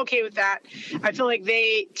me, and I'm okay with that. I feel like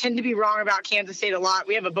they tend to be wrong about Kansas State a lot.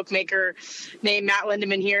 We have a bookmaker named Matt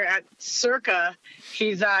Lindeman here at Circa.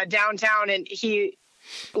 He's downtown, and he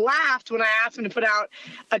laughed when I asked him to put out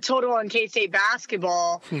a total on K-State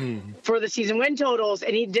basketball for the season win totals,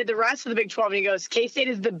 and he did the rest of the Big 12, and he goes, K-State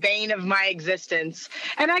is the bane of my existence.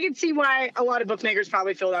 And I can see why a lot of bookmakers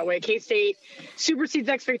probably feel that way. K-State supersedes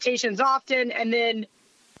expectations often and then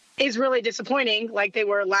is really disappointing like they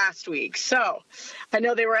were last week. So I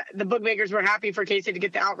know the bookmakers were happy for K-State to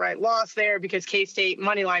get the outright loss there because K-State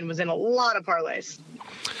money line was in a lot of parlays.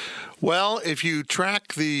 Well, if you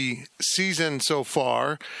track the season so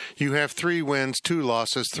far, you have 3 wins, 2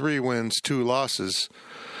 losses, 3 wins, 2 losses.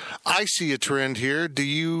 I see a trend here. Do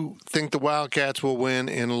you think the Wildcats will win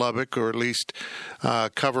in Lubbock, or at least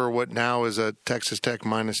cover what now is a Texas Tech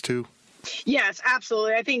 -2? Yes,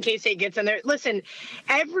 absolutely. I think K-State gets in there. Listen,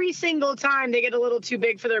 every single time they get a little too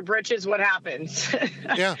big for their britches, what happens?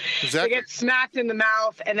 Yeah, exactly. They get smacked in the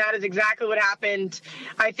mouth, and that is exactly what happened.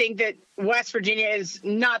 I think that West Virginia is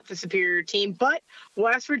not the superior team, but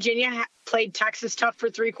West Virginia played Texas tough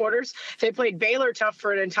for 3 quarters. They played Baylor tough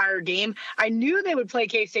for an entire game. I knew they would play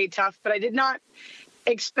K-State tough, but I did not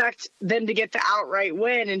expect them to get the outright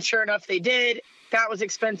win, and sure enough, they did. That was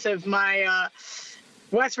expensive. My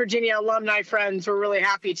West Virginia alumni friends were really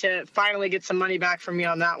happy to finally get some money back from me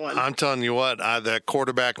on that one. I'm telling you what, that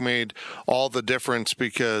quarterback made all the difference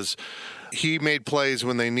because he made plays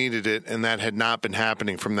when they needed it, and that had not been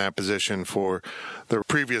happening from that position for the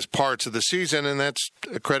previous parts of the season, and that's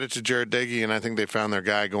a credit to Jared Dagey, and I think they found their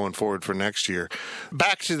guy going forward for next year.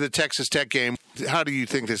 Back to the Texas Tech game, how do you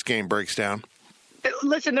think this game breaks down?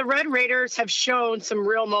 Listen, the Red Raiders have shown some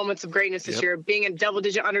real moments of greatness this year. Being a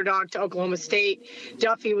double-digit underdog to Oklahoma State,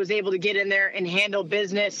 Duffy was able to get in there and handle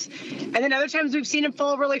business. And then other times we've seen him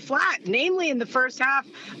fall really flat, namely in the first half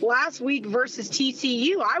last week versus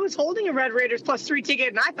TCU. I was holding a Red Raiders +3 ticket,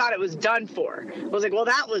 and I thought it was done for. I was like, well,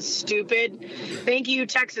 that was stupid. Thank you,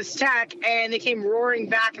 Texas Tech. And they came roaring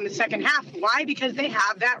back in the second half. Why? Because they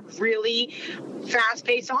have that really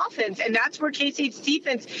fast-paced offense, and that's where K-State's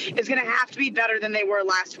defense is going to have to be better than they were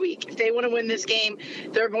last week. If they want to win this game,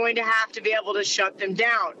 they're going to have to be able to shut them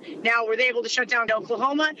down. Now, were they able to shut down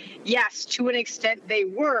Oklahoma? Yes, to an extent they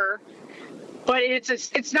were, but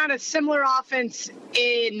it's not a similar offense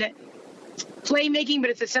in playmaking, but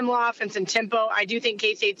it's a similar offense in tempo. I do think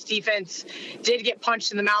K-State's defense did get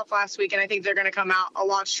punched in the mouth last week, and I think they're going to come out a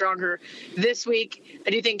lot stronger this week. I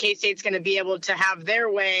do think K-State's going to be able to have their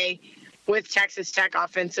way with Texas Tech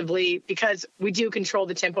offensively because we do control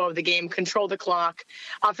the tempo of the game, control the clock.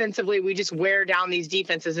 Offensively, we just wear down these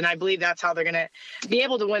defenses, and I believe that's how they're going to be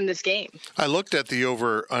able to win this game. I looked at the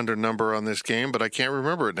over-under number on this game, but I can't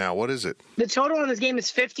remember it now. What is it? The total on this game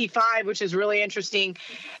is 55, which is really interesting.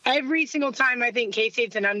 Every single time I think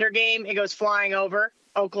K-State's an under game, it goes flying over.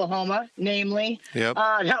 Oklahoma, namely. Yep.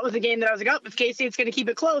 That was a game that I was like, if K-State's going to keep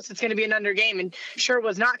it close, it's going to be an under game. And sure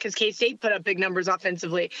was not, because K-State put up big numbers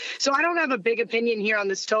offensively. So I don't have a big opinion here on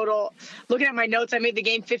this total. Looking at my notes, I made the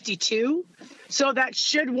game 52. So that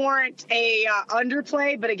should warrant a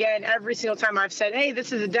underplay. But again, every single time I've said, hey,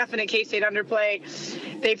 this is a definite K-State underplay,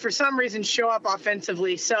 they for some reason show up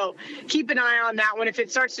offensively. So keep an eye on that one. If it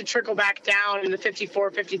starts to trickle back down in the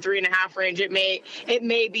 54, 53.5 range, it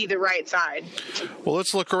may be the right side. Well,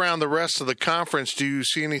 let's look around the rest of the conference. Do you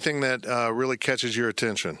see anything that really catches your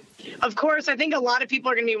attention? Of course, I think a lot of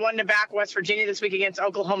people are going to be wanting to back West Virginia this week against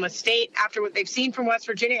Oklahoma State after what they've seen from West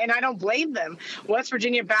Virginia, and I don't blame them. West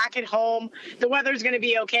Virginia back at home. The weather's going to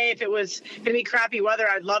be okay. If it was going to be crappy weather,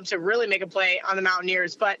 I'd love to really make a play on the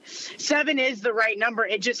Mountaineers, but 7 is the right number.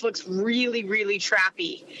 It just looks really, really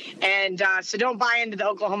trappy, and so don't buy into the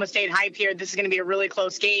Oklahoma State hype here. This is going to be a really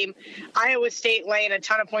close game. Iowa State laying a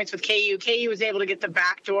ton of points with KU. KU was able to get the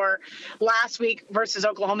backdoor last week versus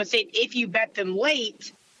Oklahoma State. If you bet them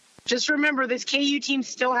late, just remember, this KU team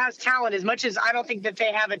still has talent. As much as I don't think that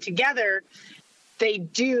they have it together, they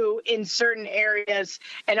do in certain areas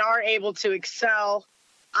and are able to excel.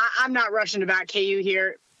 I'm not rushing to back KU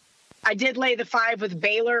here. I did lay the 5 with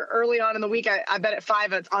Baylor early on in the week. I bet at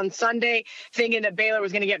 5 on Sunday, thinking that Baylor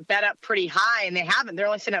was going to get bet up pretty high, and they haven't. They're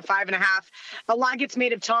only sitting at 5.5. A lot gets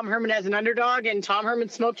made of Tom Herman as an underdog, and Tom Herman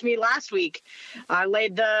smoked me last week. I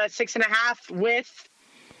laid the 6.5 with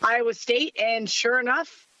Iowa State, and sure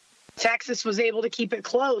enough, Texas was able to keep it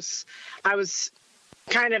close. I was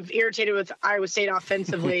kind of irritated with Iowa State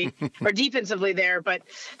offensively or defensively there, but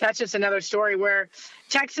that's just another story where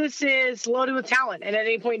Texas is loaded with talent, and at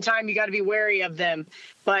any point in time, you got to be wary of them.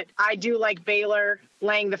 But I do like Baylor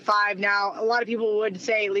laying the 5. Now, a lot of people would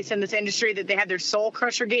say, at least in this industry, that they had their soul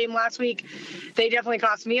crusher game last week. They definitely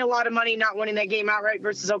cost me a lot of money not winning that game outright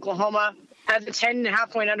versus Oklahoma as a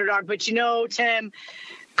 10.5-point underdog. But Tim,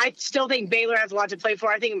 I still think Baylor has a lot to play for.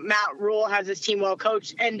 I think Matt Rule has his team well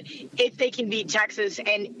coached. And if they can beat Texas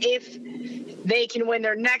and if they can win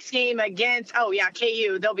their next game against,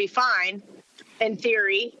 KU, they'll be fine in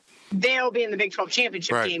theory. They'll be in the Big 12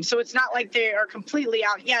 championship game. So it's not like they are completely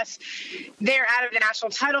out. Yes, they're out of the national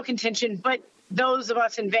title contention, but those of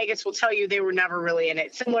us in Vegas will tell you they were never really in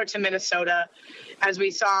it. Similar to Minnesota, as we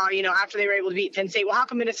saw, after they were able to beat Penn State. Well, how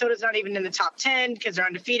come Minnesota's not even in the top 10 because they're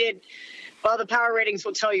undefeated? Well, the power ratings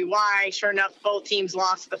will tell you why. Sure enough, both teams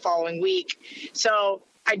lost the following week. So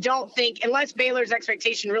I don't think, unless Baylor's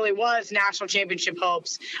expectation really was national championship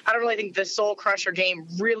hopes, I don't really think the soul crusher game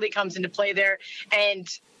really comes into play there. And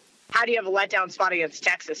how do you have a letdown spot against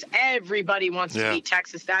Texas? Everybody wants to beat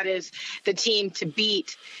Texas. That is the team to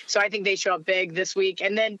beat. So I think they show up big this week.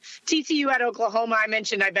 And then TCU at Oklahoma, I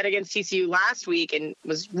mentioned I bet against TCU last week and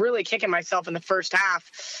was really kicking myself in the first half.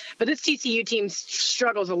 But this TCU team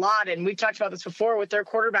struggles a lot, and we've talked about this before with their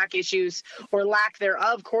quarterback issues or lack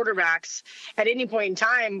thereof quarterbacks. At any point in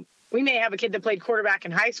time, we may have a kid that played quarterback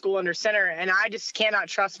in high school under center, and I just cannot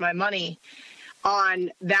trust my money on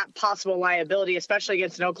that possible liability, especially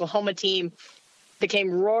against an Oklahoma team that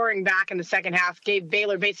came roaring back in the second half, gave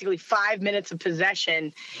Baylor basically 5 minutes of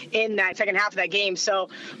possession in that second half of that game. So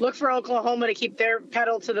look for Oklahoma to keep their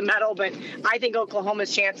pedal to the metal, but I think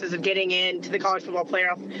Oklahoma's chances of getting into the college football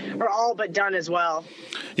playoff are all but done as well.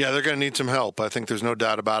 Yeah, they're going to need some help. I think there's no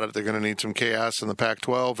doubt about it. They're going to need some chaos in the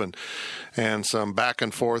Pac-12 and some back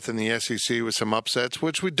and forth in the SEC with some upsets,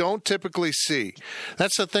 which we don't typically see.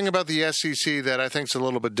 That's the thing about the SEC that I think is a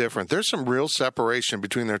little bit different. There's some real separation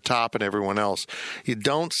between their top and everyone else. You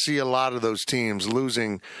don't see a lot of those teams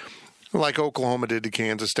losing like Oklahoma did to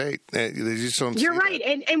Kansas State. They just don't. You're right.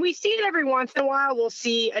 And we see it every once in a while. We'll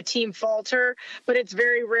see a team falter, but it's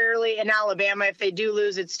very rarely in Alabama. If they do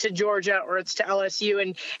lose, it's to Georgia or it's to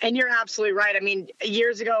LSU. And you're absolutely right. I mean,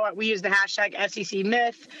 years ago, we used the hashtag SEC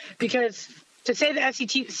myth because to say the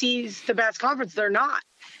SEC is the best conference, they're not.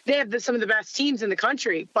 They have some of the best teams in the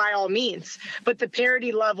country, by all means. But the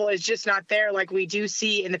parity level is just not there like we do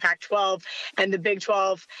see in the Pac-12 and the Big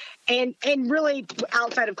 12. And really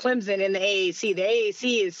outside of Clemson in the AAC. The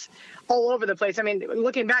AAC is all over the place. I mean,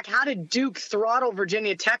 looking back, how did Duke throttle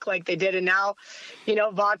Virginia Tech like they did? And now,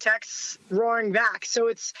 Va-Tech's roaring back. So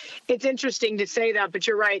it's interesting to say that, but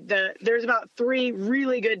you're right. There's about 3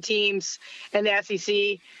 really good teams in the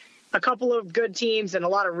SEC. A couple of good teams and a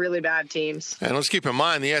lot of really bad teams. And let's keep in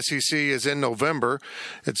mind the SEC is in November.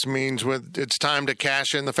 It means it's time to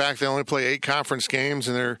cash in the fact they only play 8 conference games,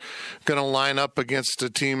 and they're going to line up against a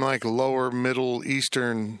team like Lower Middle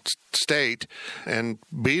Eastern State and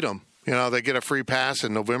beat them. They get a free pass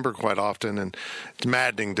in November quite often, and it's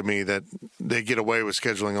maddening to me that they get away with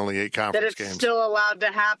scheduling only 8 conference games. That it's still allowed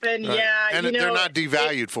to happen, right. Yeah. And they're not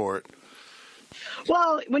devalued for it.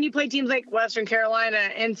 Well, when you play teams like Western Carolina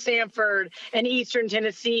and Stanford and Eastern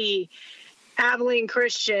Tennessee, Abilene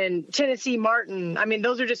Christian, Tennessee Martin,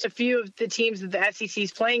 those are just a few of the teams that the SEC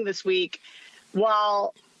is playing this week.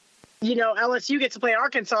 While, LSU gets to play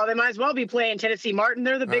Arkansas, they might as well be playing Tennessee Martin.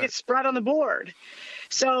 They're the biggest spread on the board.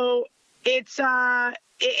 So it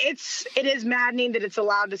is maddening that it's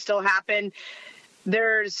allowed to still happen.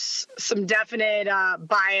 There's some definite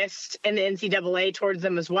bias in the NCAA towards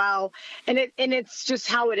them as well. And it's just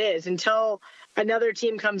how it is. Until another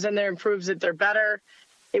team comes in there and proves that they're better,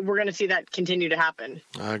 we're going to see that continue to happen.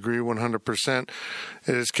 I agree 100%.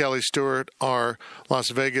 It is Kelly Stewart, our Las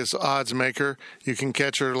Vegas odds maker. You can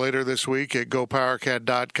catch her later this week at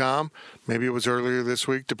GoPowerCat.com. Maybe it was earlier this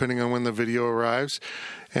week, depending on when the video arrives.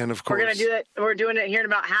 And of course, we're going to do it. We're doing it here in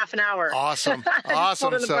about half an hour. Awesome. In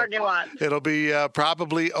the parking lot. It'll be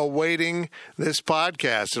probably awaiting this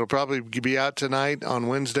podcast. It'll probably be out tonight on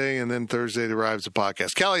Wednesday, and then Thursday arrives the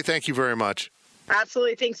podcast. Kelly, thank you very much.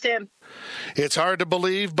 Absolutely. Thanks, Tim. It's hard to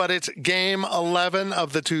believe, but it's Game 11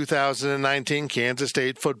 of the 2019 Kansas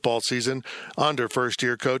State football season under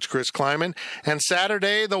first-year coach Chris Klieman. And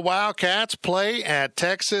Saturday, the Wildcats play at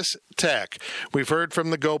Texas Tech. We've heard from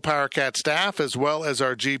the Go PowerCat staff as well as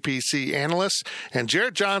our GPC analysts and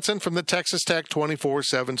Jarrett Johnson from the Texas Tech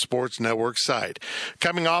 24/7 Sports Network site.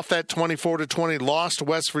 Coming off that 24-20 loss to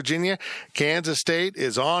West Virginia, Kansas State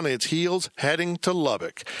is on its heels heading to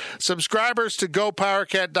Lubbock. Subscribers to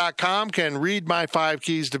GoPowerCat.com can read my 5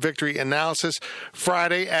 keys to victory analysis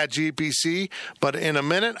Friday at GPC, but in a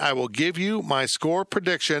minute I will give you my score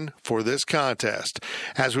prediction for this contest.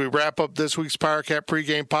 As we wrap up this week's PowerCat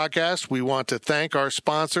pregame podcast, we want to thank our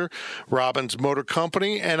sponsor, Robbins Motor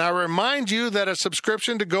Company, and I remind you that a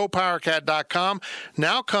subscription to GoPowerCat.com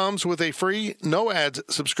now comes with a free no-ads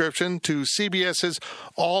subscription to CBS's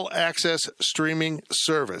all-access streaming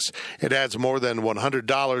service. It adds more than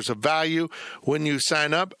 $100 of value when you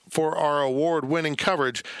sign up for our award-winning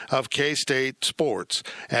coverage of K-State sports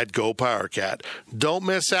at Go PowerCat. Don't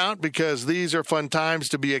miss out, because these are fun times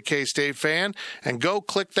to be a K-State fan, and go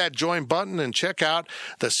click that join button and check out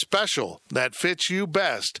the special that fits you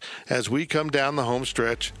best as we come down the home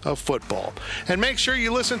stretch of football. And make sure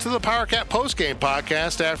you listen to the PowerCat postgame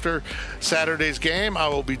podcast after Saturday's game. I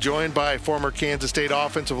will be joined by former Kansas State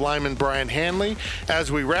offensive lineman Brian Hanley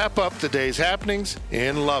as we wrap up the day's happenings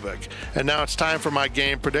in Lubbock. And now it's time for my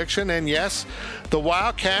game prediction. And yes, the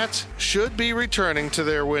Wildcats should be returning to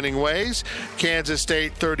their winning ways. Kansas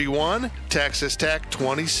State 31, Texas Tech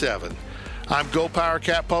 27. I'm Go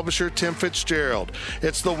PowerCat publisher Tim Fitzgerald.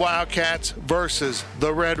 It's the Wildcats versus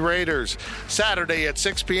the Red Raiders, Saturday at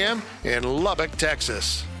 6 p.m. in Lubbock,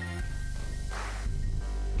 Texas.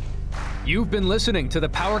 You've been listening to the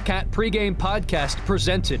PowerCat pregame podcast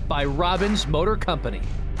presented by Robbins Motor Company.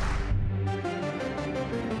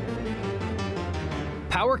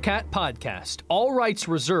 PowerCat Podcast. All rights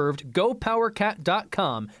reserved.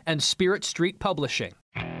 GoPowerCat.com and Spirit Street Publishing.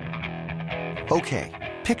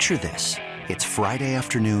 Okay, picture this. It's Friday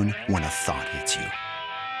afternoon when a thought hits you.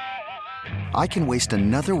 I can waste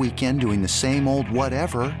another weekend doing the same old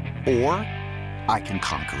whatever, or I can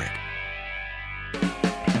conquer it.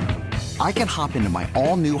 I can hop into my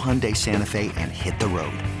all-new Hyundai Santa Fe and hit the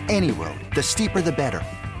road. Any road. The steeper, the better.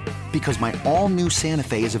 Because my all-new Santa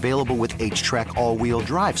Fe is available with H-Track all-wheel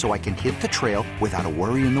drive, so I can hit the trail without a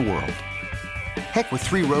worry in the world. Heck, with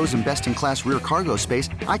 3 rows and best-in-class rear cargo space,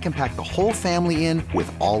 I can pack the whole family in with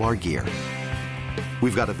all our gear.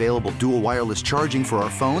 We've got available dual wireless charging for our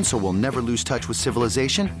phones, so we'll never lose touch with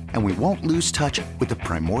civilization, and we won't lose touch with the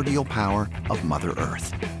primordial power of Mother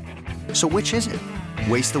Earth. So which is it?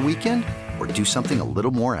 Waste the weekend or do something a little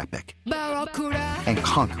more epic? And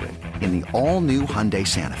conquer it in the all-new Hyundai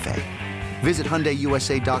Santa Fe. Visit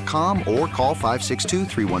HyundaiUSA.com or call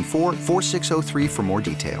 562-314-4603 for more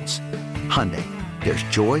details. Hyundai, there's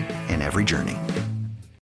joy in every journey.